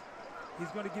Bogans. He's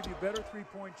going to give you better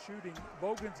three-point shooting.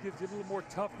 Bogans gives you a little more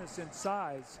toughness and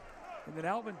size. And then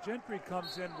Alvin Gentry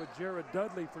comes in with Jared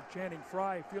Dudley for Channing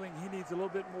Frye, feeling he needs a little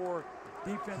bit more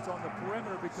defense on the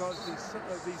perimeter because the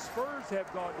Spurs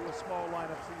have gone to a small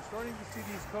lineup. So you're starting to see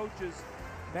these coaches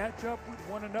match up with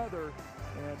one another.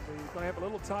 And he's going to have a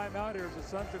little time out here as the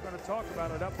Suns are going to talk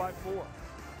about it, up by 4.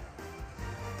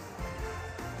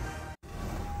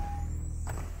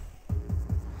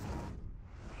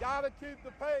 Got to keep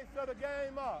the pace of the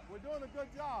game up. We're doing a good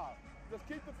job. Just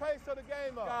keep the pace of the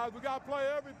game up. Guys, we got to play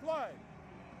every play.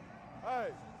 Hey,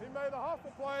 he made a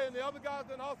hustle play and the other guys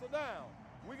didn't hustle down.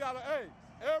 We got to,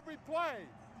 every play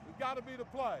has got to be the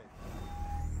play.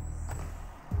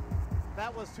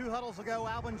 That was 2 huddles ago.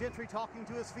 Alvin Gentry talking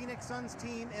to his Phoenix Suns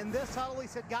team. In this huddle, he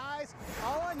said, guys,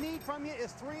 all I need from you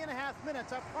is 3.5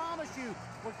 minutes. I promise you,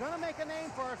 we're going to make a name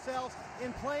for ourselves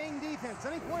in playing defense.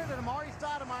 Then he pointed at Amari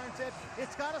Stoudemire and said,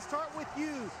 it's got to start with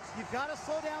you. You've got to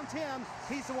slow down Tim.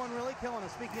 He's the one really killing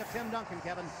us. Speaking of Tim Duncan,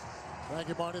 Kevin. Thank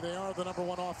you, Marty. They are the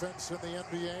 #1 offense in the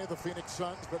NBA, the Phoenix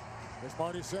Suns. But as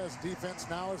Marty says, defense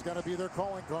now has got to be their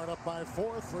calling card. Up by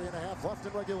 4, 3.5 left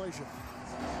in regulation.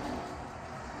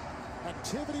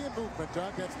 Activity and movement,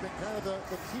 Doug. That's been kind of the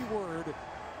key word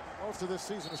most of this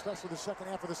season, especially the second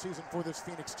half of the season for this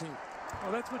Phoenix team.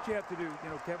 Well, that's what you have to do,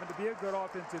 Kevin. To be a good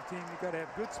offensive team, you've got to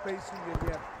have good spacing. You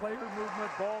have player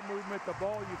movement, ball movement. The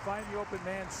ball, you find the open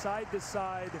man side to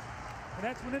side. And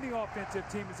that's when any offensive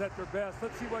team is at their best.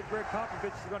 Let's see what Greg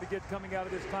Popovich is going to get coming out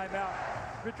of this timeout.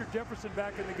 Richard Jefferson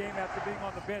back in the game after being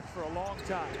on the bench for a long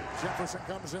time. Jefferson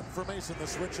comes in for Mason. The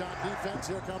switch on defense.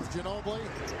 Here comes Ginobili.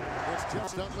 It's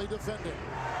just Dudley defending.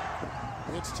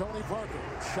 It's Tony Parker.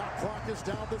 Shot clock is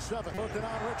down to 7. Working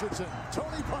on Richardson.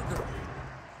 Tony Parker.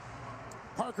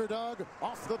 Parker, Doug,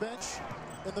 off the bench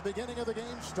in the beginning of the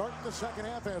game, starting the second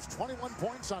half, has 21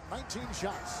 points on 19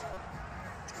 shots.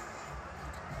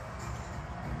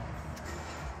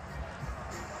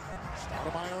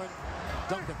 Stoudemire and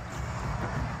Duncan.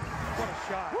 What a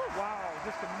shot. Woo. Wow,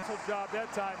 just a missile job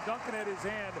that time. Duncan had his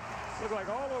hand, looked like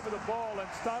all over the ball, and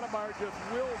Stoudemire just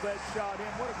willed that shot in.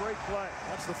 What a great play.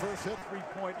 That's the first hit.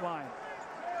 3-point line.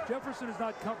 Jefferson is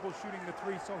not comfortable shooting the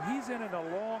 3, so he's in a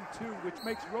long 2, which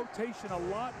makes rotation a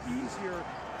lot easier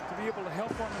to be able to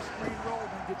help on the screen roll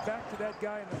and get back to that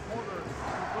guy in the corner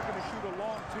who's looking to shoot a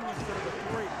long 2 instead of a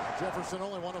 3. Jefferson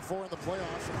only 1 of 4 in the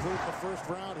playoffs, including the first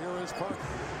round. Here is Parker.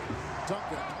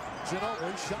 Duncan.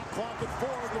 Ginobili, shot clock at 4,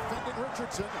 defending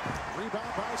Richardson.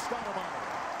 Rebound by Stoudemire.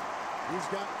 He's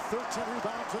got 13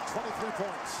 rebounds and 23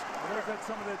 points. Well, there's that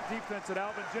some of that defense that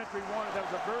Alvin Gentry wanted. That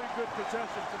was a very good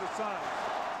possession for the Suns.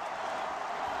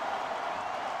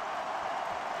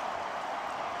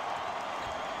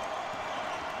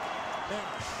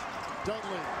 Nash,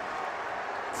 Dudley,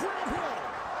 Grant Hill.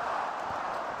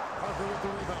 Parker with the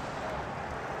rebound.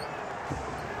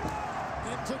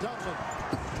 Into Dudley.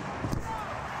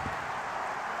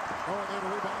 Oh, and then a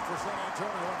rebound for San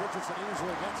Antonio. Richardson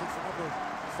easily gets it for number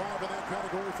 5 in that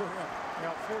category for him.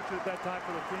 Yeah, fortunate that time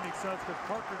for the Phoenix Suns because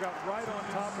Parker got right on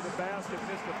top of the basket,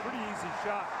 missed a pretty easy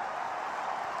shot.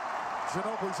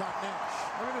 Ginobili's on Nash.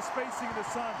 Look at the spacing of the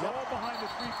Suns, all behind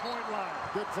the 3-point line.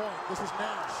 Good point. This is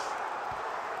Nash.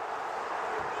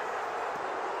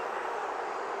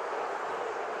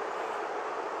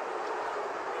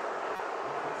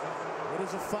 It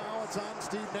is a foul. It's on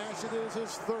Steve Nash. It is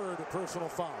his 3rd personal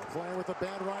foul. Playing with a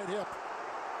bad right hip.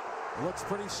 Looks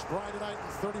pretty spry tonight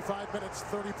in 35 minutes,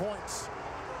 30 points.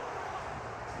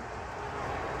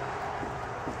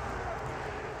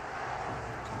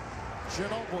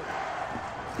 Ginobili.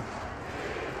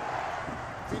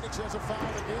 Phoenix has a foul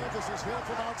to give. This is Hill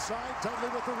from outside. Dudley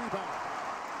with the rebound.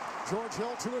 George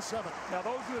Hill 2 of 7. Now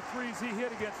those are the 3s he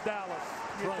hit against Dallas.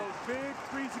 He hit those big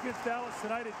 3s against Dallas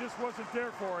tonight. It just wasn't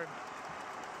there for him.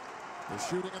 The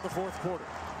shooting in the 4th quarter.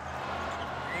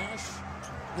 Nash,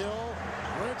 Hill,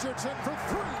 Richardson for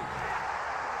 3.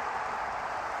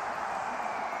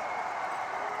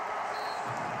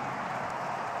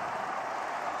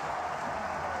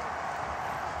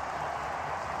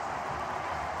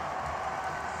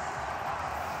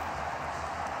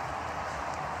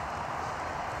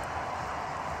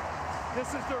 This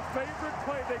is their favorite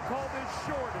play. They call this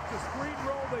short. It's a screen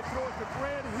roll. They throw it to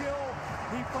Grant Hill.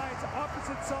 He finds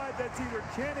opposite side. That's either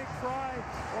Channing Frye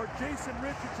or Jason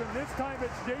Richardson. This time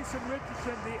it's Jason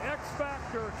Richardson, the X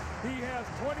factor. He has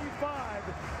 25.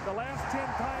 The last 10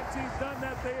 times he's done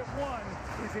that, they have won.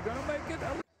 Is he going to make it?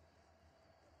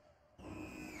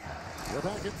 We're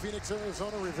back in Phoenix,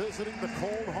 Arizona, revisiting the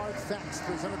cold, hard facts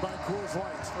presented by Coors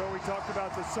Light. Well, we talked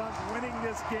about the Suns winning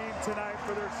this game tonight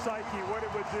for their psyche, what it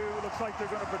would do. Looks like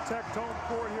they're going to protect home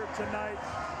court here tonight.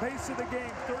 Pace of the game,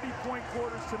 30-point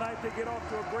quarters tonight. They get off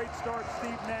to a great start.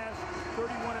 Steve Nash,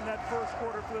 31 in that first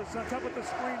quarter for the Suns. How about the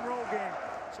screen roll game?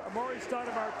 So Amari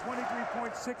Stoudemire, 23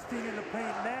 points, 16 in the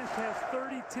paint. Nash has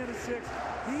 30, 10 to 6.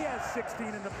 He has 16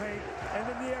 in the paint. And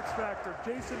then the X factor,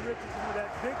 Jason Richardson with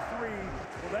that big three.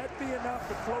 Will that be enough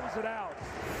to close it out?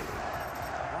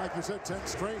 Like you said, 10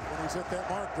 straight. When he's hit that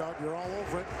mark, Doug, you're all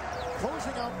over it.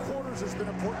 Closing out quarters has been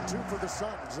important, too, for the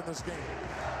Suns in this game.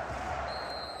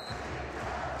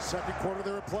 Second quarter,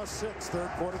 they were +6.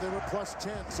 Third quarter, they were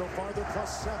 +10. So far, they're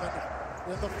 +7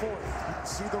 in the fourth. You can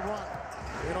see the run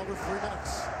in over 3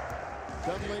 minutes.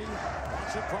 Dudley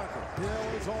watching Parker. Hill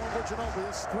is all over Ginobili.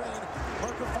 A screen.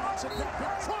 Parker finds it.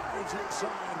 Drives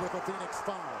inside with a Phoenix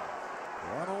foul.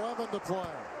 1:11 to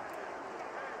play.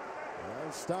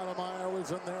 Stoudemire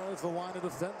was in there as the line of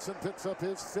defense and picks up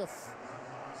his 5th.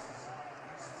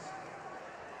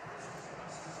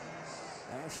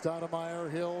 Stoudemire,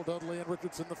 Hill, Dudley, and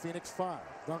Richardson, the Phoenix 5.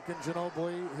 Duncan,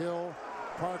 Ginobili, Hill,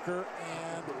 Parker,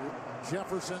 and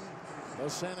Jefferson, the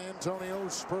San Antonio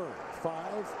Spurs.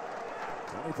 5.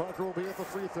 Tony Parker will be at the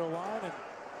free throw line. And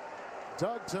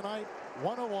Doug tonight,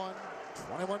 101,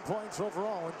 21 points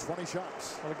overall and 20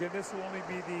 shots. Well, again, this will only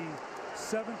be the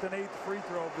 7th and 8th free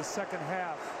throw of the second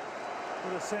half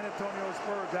for the San Antonio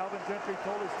Spurs. Alvin Gentry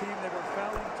told his team they were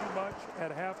fouling too much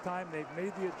at halftime. They've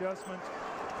made the adjustments.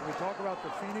 We talk about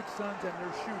the Phoenix Suns and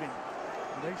their shooting.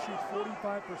 When they shoot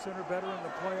 45% or better in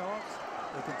the playoffs,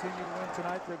 they continue to win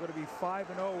tonight. They're going to be 5-0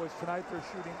 as tonight they're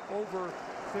shooting over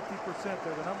 50%.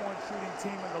 They're the #1 shooting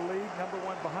team in the league,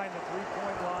 #1 behind the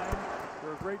three-point line.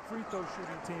 They're a great free throw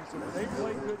shooting team. So when they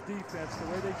play good defense, the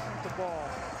way they shoot the ball,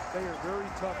 they are very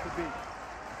tough to beat.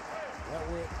 That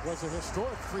was a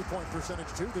historic three-point percentage,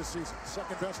 too, this season.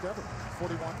 Second best ever.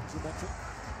 41, as you mentioned.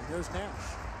 And here's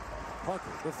Nash.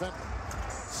 Parker, defender.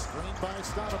 Screened by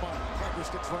Stoudemire. Parker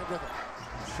sticks right with it.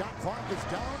 Shot clock is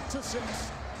down to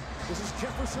 6. This is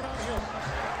Jefferson on Hill.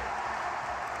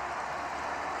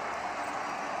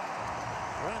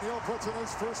 Grant Hill puts in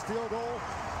his first field goal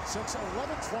since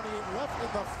 11:28 left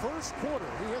in the first quarter.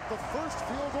 He hit the first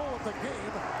field goal of the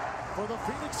game for the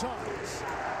Phoenix Suns.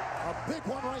 A big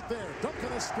one right there.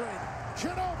 Duncan a screen.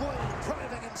 Ginobili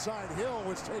driving inside. Hill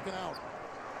was taken out.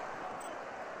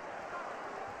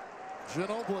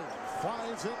 Ginobili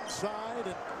flies inside,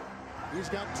 and he's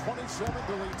got 27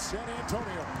 to lead San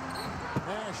Antonio.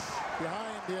 Nash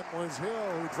behind him was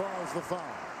Hill, who draws the foul.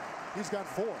 He's got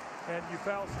 4. And you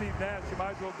foul Steve Nash, you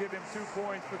might as well give him 2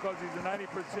 points because he's a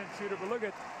 90% shooter. But look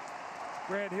at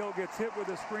Grant Hill gets hit with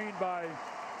a screen by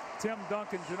Tim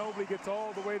Duncan. Ginobili gets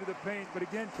all the way to the paint. But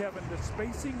again, Kevin, the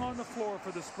spacing on the floor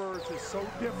for the Spurs is so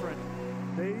different.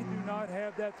 They do not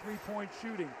have that three-point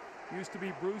shooting. Used to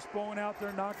be Bruce Bowen out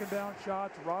there knocking down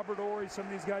shots, Robert Horry, some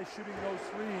of these guys shooting those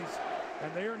threes,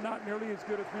 and they are not nearly as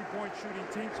good a three-point shooting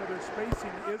team, so their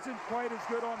spacing isn't quite as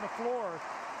good on the floor,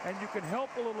 and you can help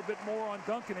a little bit more on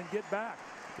Duncan and get back.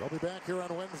 They'll be back here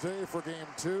on Wednesday for Game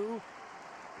 2.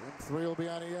 Game 3 will be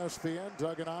on ESPN.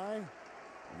 Doug and I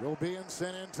will be in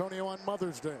San Antonio on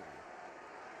Mother's Day.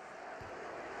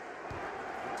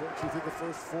 I'll take you through the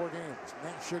first 4 games.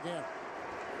 Nash again.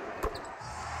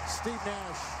 Steve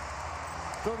Nash,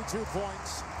 32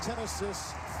 points, 10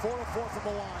 assists, 4 of 4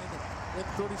 from the line in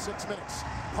 36 minutes.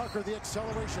 Parker, the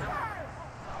acceleration.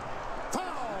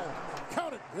 Foul!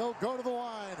 Count it. He'll go to the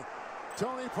line.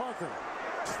 Tony Parker,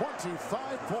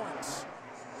 25 points.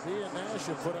 He and Nash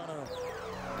have put on an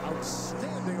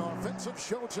outstanding offensive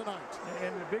show tonight.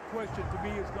 And the big question to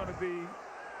me is going to be,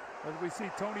 as we see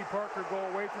Tony Parker go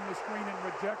away from the screen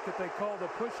and reject it, they call the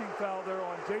pushing foul there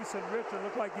on Jason Richardson.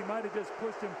 Looked like he might have just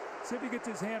pushed him. See if he gets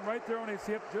his hand right there on his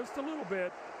hip just a little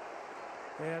bit.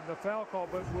 And the foul call,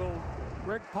 but will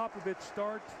Greg Popovich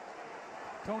start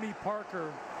Tony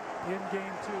Parker in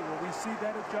Game 2? Will we see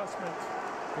that adjustment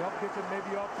to help get them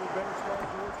maybe off to a better start?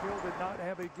 George Hill did not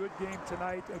have a good game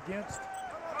tonight against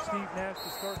Steve Nash to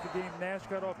start the game. Nash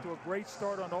got off to a great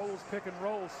start on all those pick and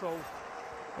rolls, so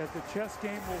as the chess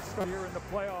game will start here in the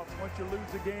playoffs, once you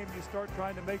lose a game, you start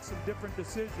trying to make some different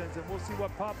decisions, and we'll see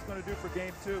what Pop's going to do for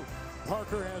Game 2.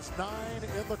 Parker has 9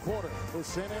 in the quarter for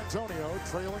San Antonio,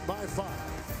 trailing by 5.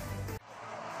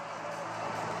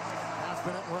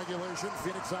 Half-minute in regulation.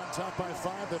 Phoenix on top by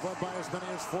 5. They've led by as many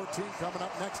as 14. Coming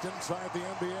up next inside the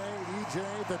NBA,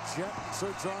 EJ, the Jet,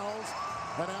 Sir Charles.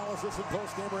 Analysis and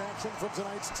post-game reaction from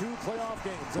tonight's 2 playoff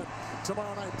games. And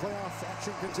tomorrow night, playoff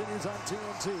action continues on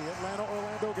TNT. Atlanta,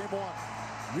 Orlando, Game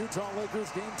 1. Utah, Lakers,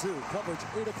 Game 2. Coverage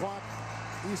 8 o'clock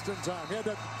Eastern Time.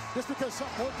 Just because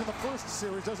something worked in the first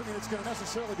series doesn't mean it's going to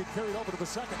necessarily be carried over to the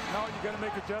second. No, you got to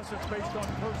make adjustments based on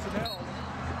personnel.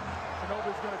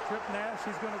 Ginobbili's going to trip Nash.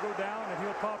 He's going to go down, and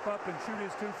he'll pop up and shoot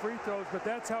his 2 free throws. But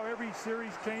that's how every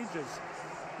series changes.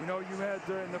 You know, you had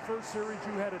in the first series,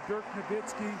 you had a Dirk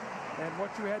Nowitzki, and what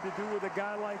you had to do with a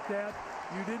guy like that,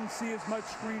 you didn't see as much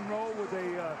screen roll with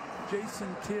a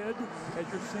Jason Kidd as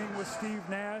you're seeing with Steve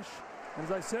Nash. And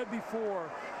as I said before,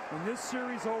 when this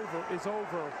series is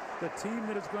over, the team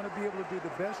that is going to be able to do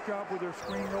the best job with their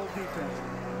screen roll defense,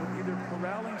 with either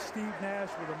corralling Steve Nash,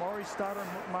 with Amari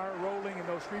Stoudemire rolling and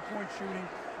those three-point shooting,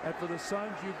 and for the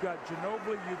Suns, you've got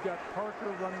Ginobili, you've got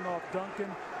Parker running off Duncan,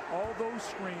 all those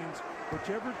screens.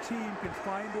 Whichever team can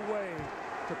find a way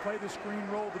to play the screen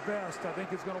roll the best, I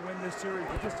think is going to win this series.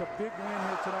 But just a big win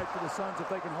here tonight for the Suns if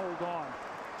they can hold on.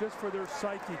 Just for their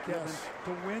psyche, Kevin,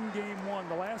 to win game one.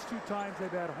 The last two times they've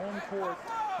had home court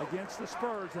against the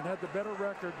Spurs and had the better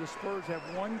record, the Spurs have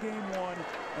won game one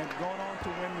and gone on to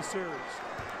win the series.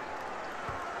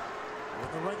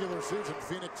 In the regular season,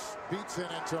 Phoenix beat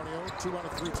San Antonio 2 out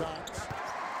of 3 times.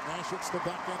 Nash hits the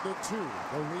back end of 2.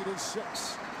 The lead is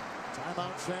 6.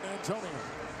 Timeout San Antonio.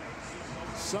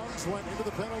 Suns went into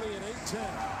the penalty at 8-10.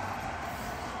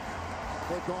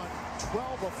 They've gone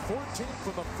 12 of 14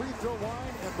 from the free throw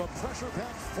line in the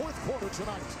pressure-packed fourth quarter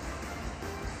tonight.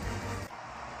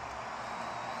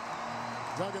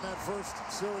 Doug, in that first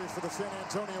series for the San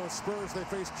Antonio Spurs, they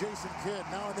faced Jason Kidd.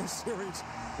 Now in this series,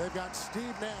 they've got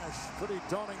Steve Nash. Pretty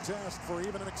daunting task for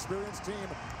even an experienced team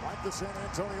like the San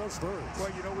Antonio Spurs. Well,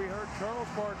 you know, we heard Charles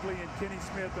Barkley and Kenny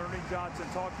Smith, Ernie Johnson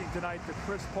talking tonight to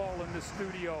Chris Paul in the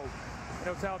studio.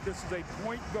 And it's how this is a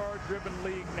point guard-driven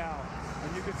league now.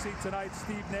 And you can see tonight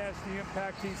Steve Nash, the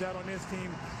impact he's had on his team.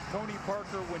 Tony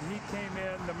Parker, when he came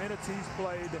in, the minutes he's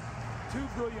played. 2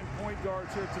 brilliant point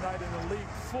guards here tonight in a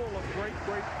league full of great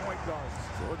point guards.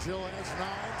 George Hill has 9.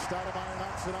 Stoudemire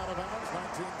knocks it out of bounds.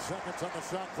 19 seconds on the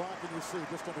shot clock, and you see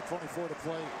just under 24 to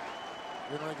play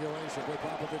in regulation. Greg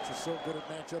Popovich is so good at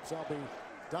matchups. I'll be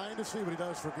dying to see what he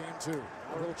does for game 2.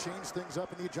 He'll change things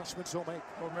up in the adjustments he'll make.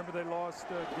 Well, remember they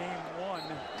lost game 1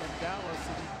 in Dallas,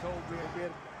 and he told me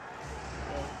again,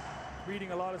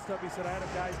 reading a lot of stuff, he said, I had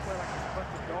a guys play like a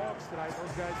bunch of dogs tonight.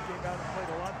 Those guys came out and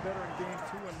played a lot better in game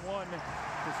 2 and 1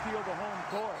 to steal the home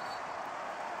court.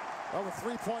 Well, the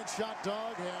three-point shot,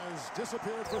 Doug, has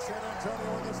disappeared for San Antonio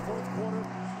in this fourth quarter.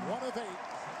 1 of 8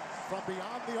 from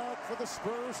beyond the arc for the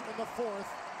Spurs in the fourth.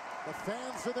 The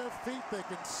fans to their feet, they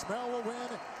can smell a win.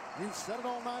 You've said it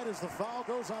all night as the foul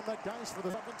goes on McDyess for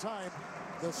the second time.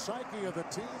 The psyche of the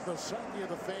team, the psyche of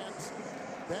the fans,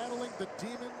 battling the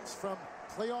demons from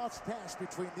playoffs past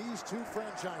between these two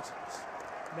franchises.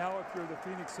 Now, if you're the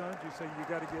Phoenix Suns, you say you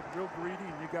got to get real greedy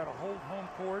and you got to hold home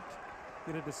court,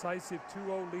 get a decisive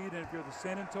 2-0 lead. And if you're the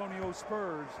San Antonio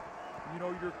Spurs, you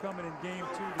know you're coming in game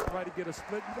 2 to try to get a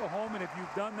split and go home. And if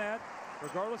you've done that,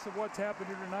 regardless of what's happened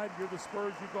here tonight, you're the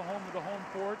Spurs, you go home with the home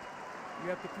court. You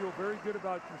have to feel very good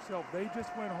about yourself. They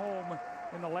just went home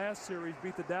in the last series,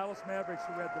 beat the Dallas Mavericks,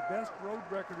 who had the best road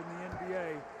record in the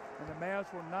NBA. And the Mavs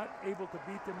were not able to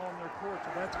beat them on their court. So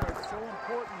that's why it's so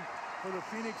important for the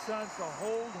Phoenix Suns to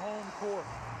hold home court.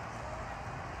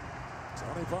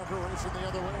 Tony Parker racing the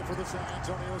other way for the San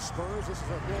Antonio Spurs. This is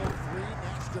a Hill 3.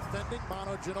 Nash defending.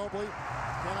 Manu Ginobili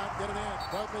cannot get it in.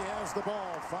 Dudley has the ball.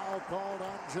 Foul called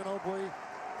on Ginobili.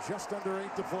 Just under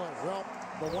 8 to play. Well,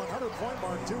 the 100-point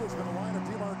mark, too, has been a line of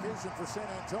demarcation for San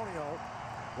Antonio.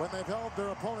 When they've held their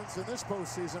opponents in this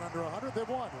postseason under 100, they've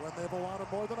won. When they've allowed them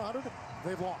more than 100,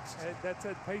 they've lost. That's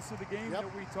that pace of the game that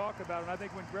we talk about. And I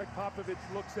think when Greg Popovich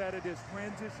looks at it as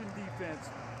transition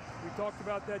defense, we talked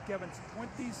about that, Kevin.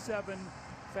 27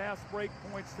 fast break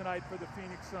points tonight for the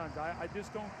Phoenix Suns. I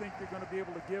just don't think they're going to be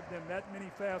able to give them that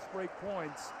many fast break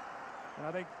points. And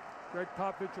I think Greg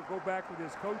Popovich will go back with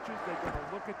his coaches. They're going to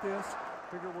look at this,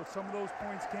 figure where some of those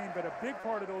points came. But a big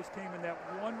part of those came in that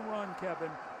one run,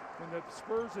 Kevin, when the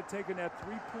Spurs had taken that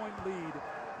 3-point lead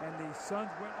and the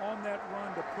Suns went on that run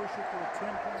to push it to a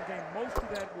 10-point game. Most of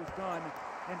that was done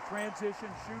in transition,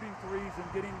 shooting threes and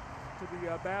getting to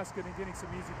the basket and getting some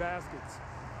easy baskets.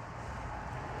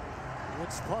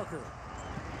 It's Parker.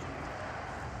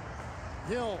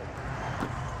 Hill.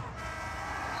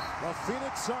 The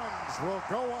Phoenix Suns will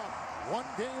go up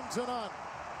 1-0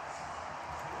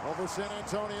 over San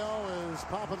Antonio as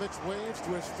Popovich waves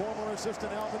to his former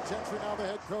assistant Alvin Gentry, now the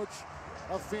head coach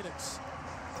of Phoenix.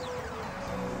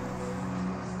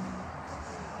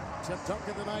 Tim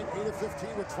Duncan tonight, 8 of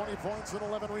 15 with 20 points and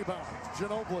 11 rebounds.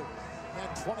 Ginobili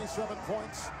had 27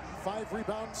 points, 5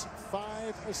 rebounds,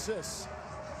 5 assists.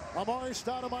 Amari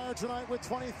Stoudemire tonight with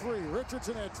 23.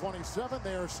 Richardson had 27.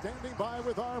 They are standing by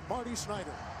with our Marty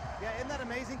Snyder. Yeah, isn't that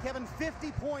amazing, Kevin?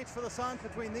 50 points for the Suns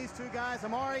between these two guys.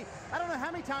 Amari, I don't know how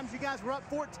many times you guys were up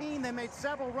 14. They made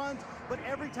several runs, but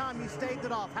every time you staved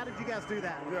it off. How did you guys do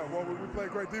that? Yeah, well, we played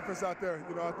great defense out there.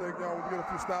 You know, I think we get a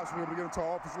few stops, we're able to get into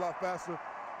our offense a lot faster.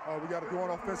 We got it going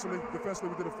offensively. Defensively,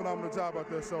 we did a phenomenal job out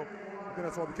there. So I think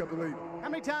that's why we kept the lead. How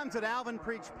many times did Alvin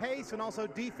preach pace and also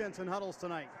defense in huddles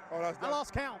tonight? I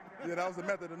lost count. Yeah, that was the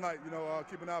method tonight.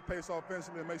 Keeping our pace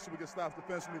offensively and make sure we get stops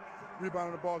defensively,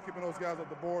 rebounding the ball, keeping those guys off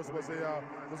the boards was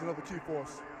another key for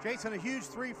us. Jason, a huge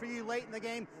three for you late in the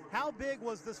game. How big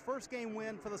was this first game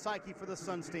win for the psyche for the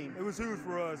Suns team? It was huge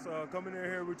for us. Coming in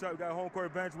here, we got a home court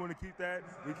advantage. We want to keep that.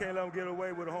 We can't let them get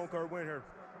away with a home court win here.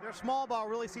 Their small ball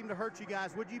really seemed to hurt you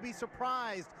guys. Would you be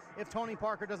surprised if Tony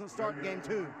Parker doesn't start game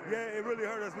 2? Yeah, it really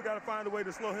hurt us. We got to find a way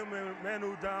to slow him and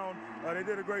Manu down. They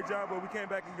did a great job, but we came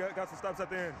back and got some stops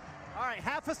at the end. All right,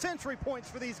 half a century points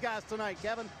for these guys tonight,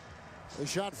 Kevin. They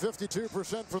shot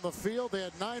 52% from the field. They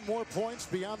had 9 more points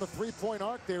beyond the three-point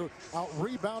arc. They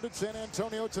out-rebounded San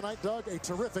Antonio tonight, Doug. A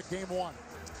terrific game 1.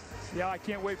 Yeah, I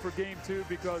can't wait for game 2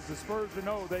 because the Spurs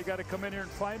know they got to come in here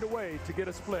and find a way to get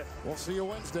a split. We'll see you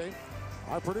Wednesday.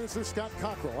 Our producer, Scott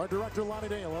Cockrell. Our director, Lonnie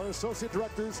Dale. Our associate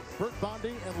directors, Bert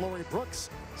Bondi and Lori Brooks.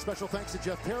 Special thanks to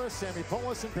Jeff Paris, Sammy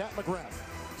Polis, and Pat McGrath.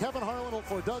 Kevin Harlan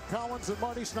for Doug Collins and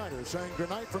Marty Snyder saying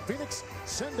goodnight from Phoenix,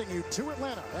 sending you to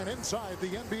Atlanta and inside the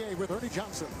NBA with Ernie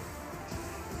Johnson.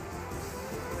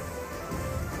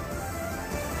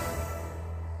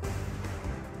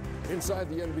 Inside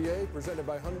the NBA, presented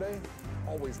by Hyundai,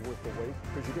 always worth the wait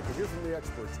because you get to hear from the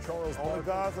experts. Charles Only Barkley,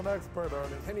 guy's an expert,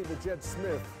 Ernie. Kenny the Jet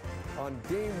Smith on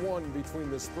Game 1 between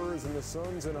the Spurs and the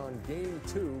Suns, and on Game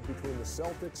 2 between the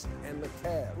Celtics and the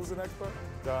Cavs. Who's an expert?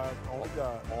 God, only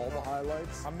God. All the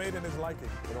highlights. I made in his liking.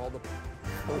 And all the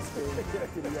post-game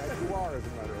executive. You are, as a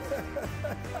matter of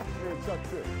fact. You're Chuck,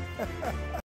 too.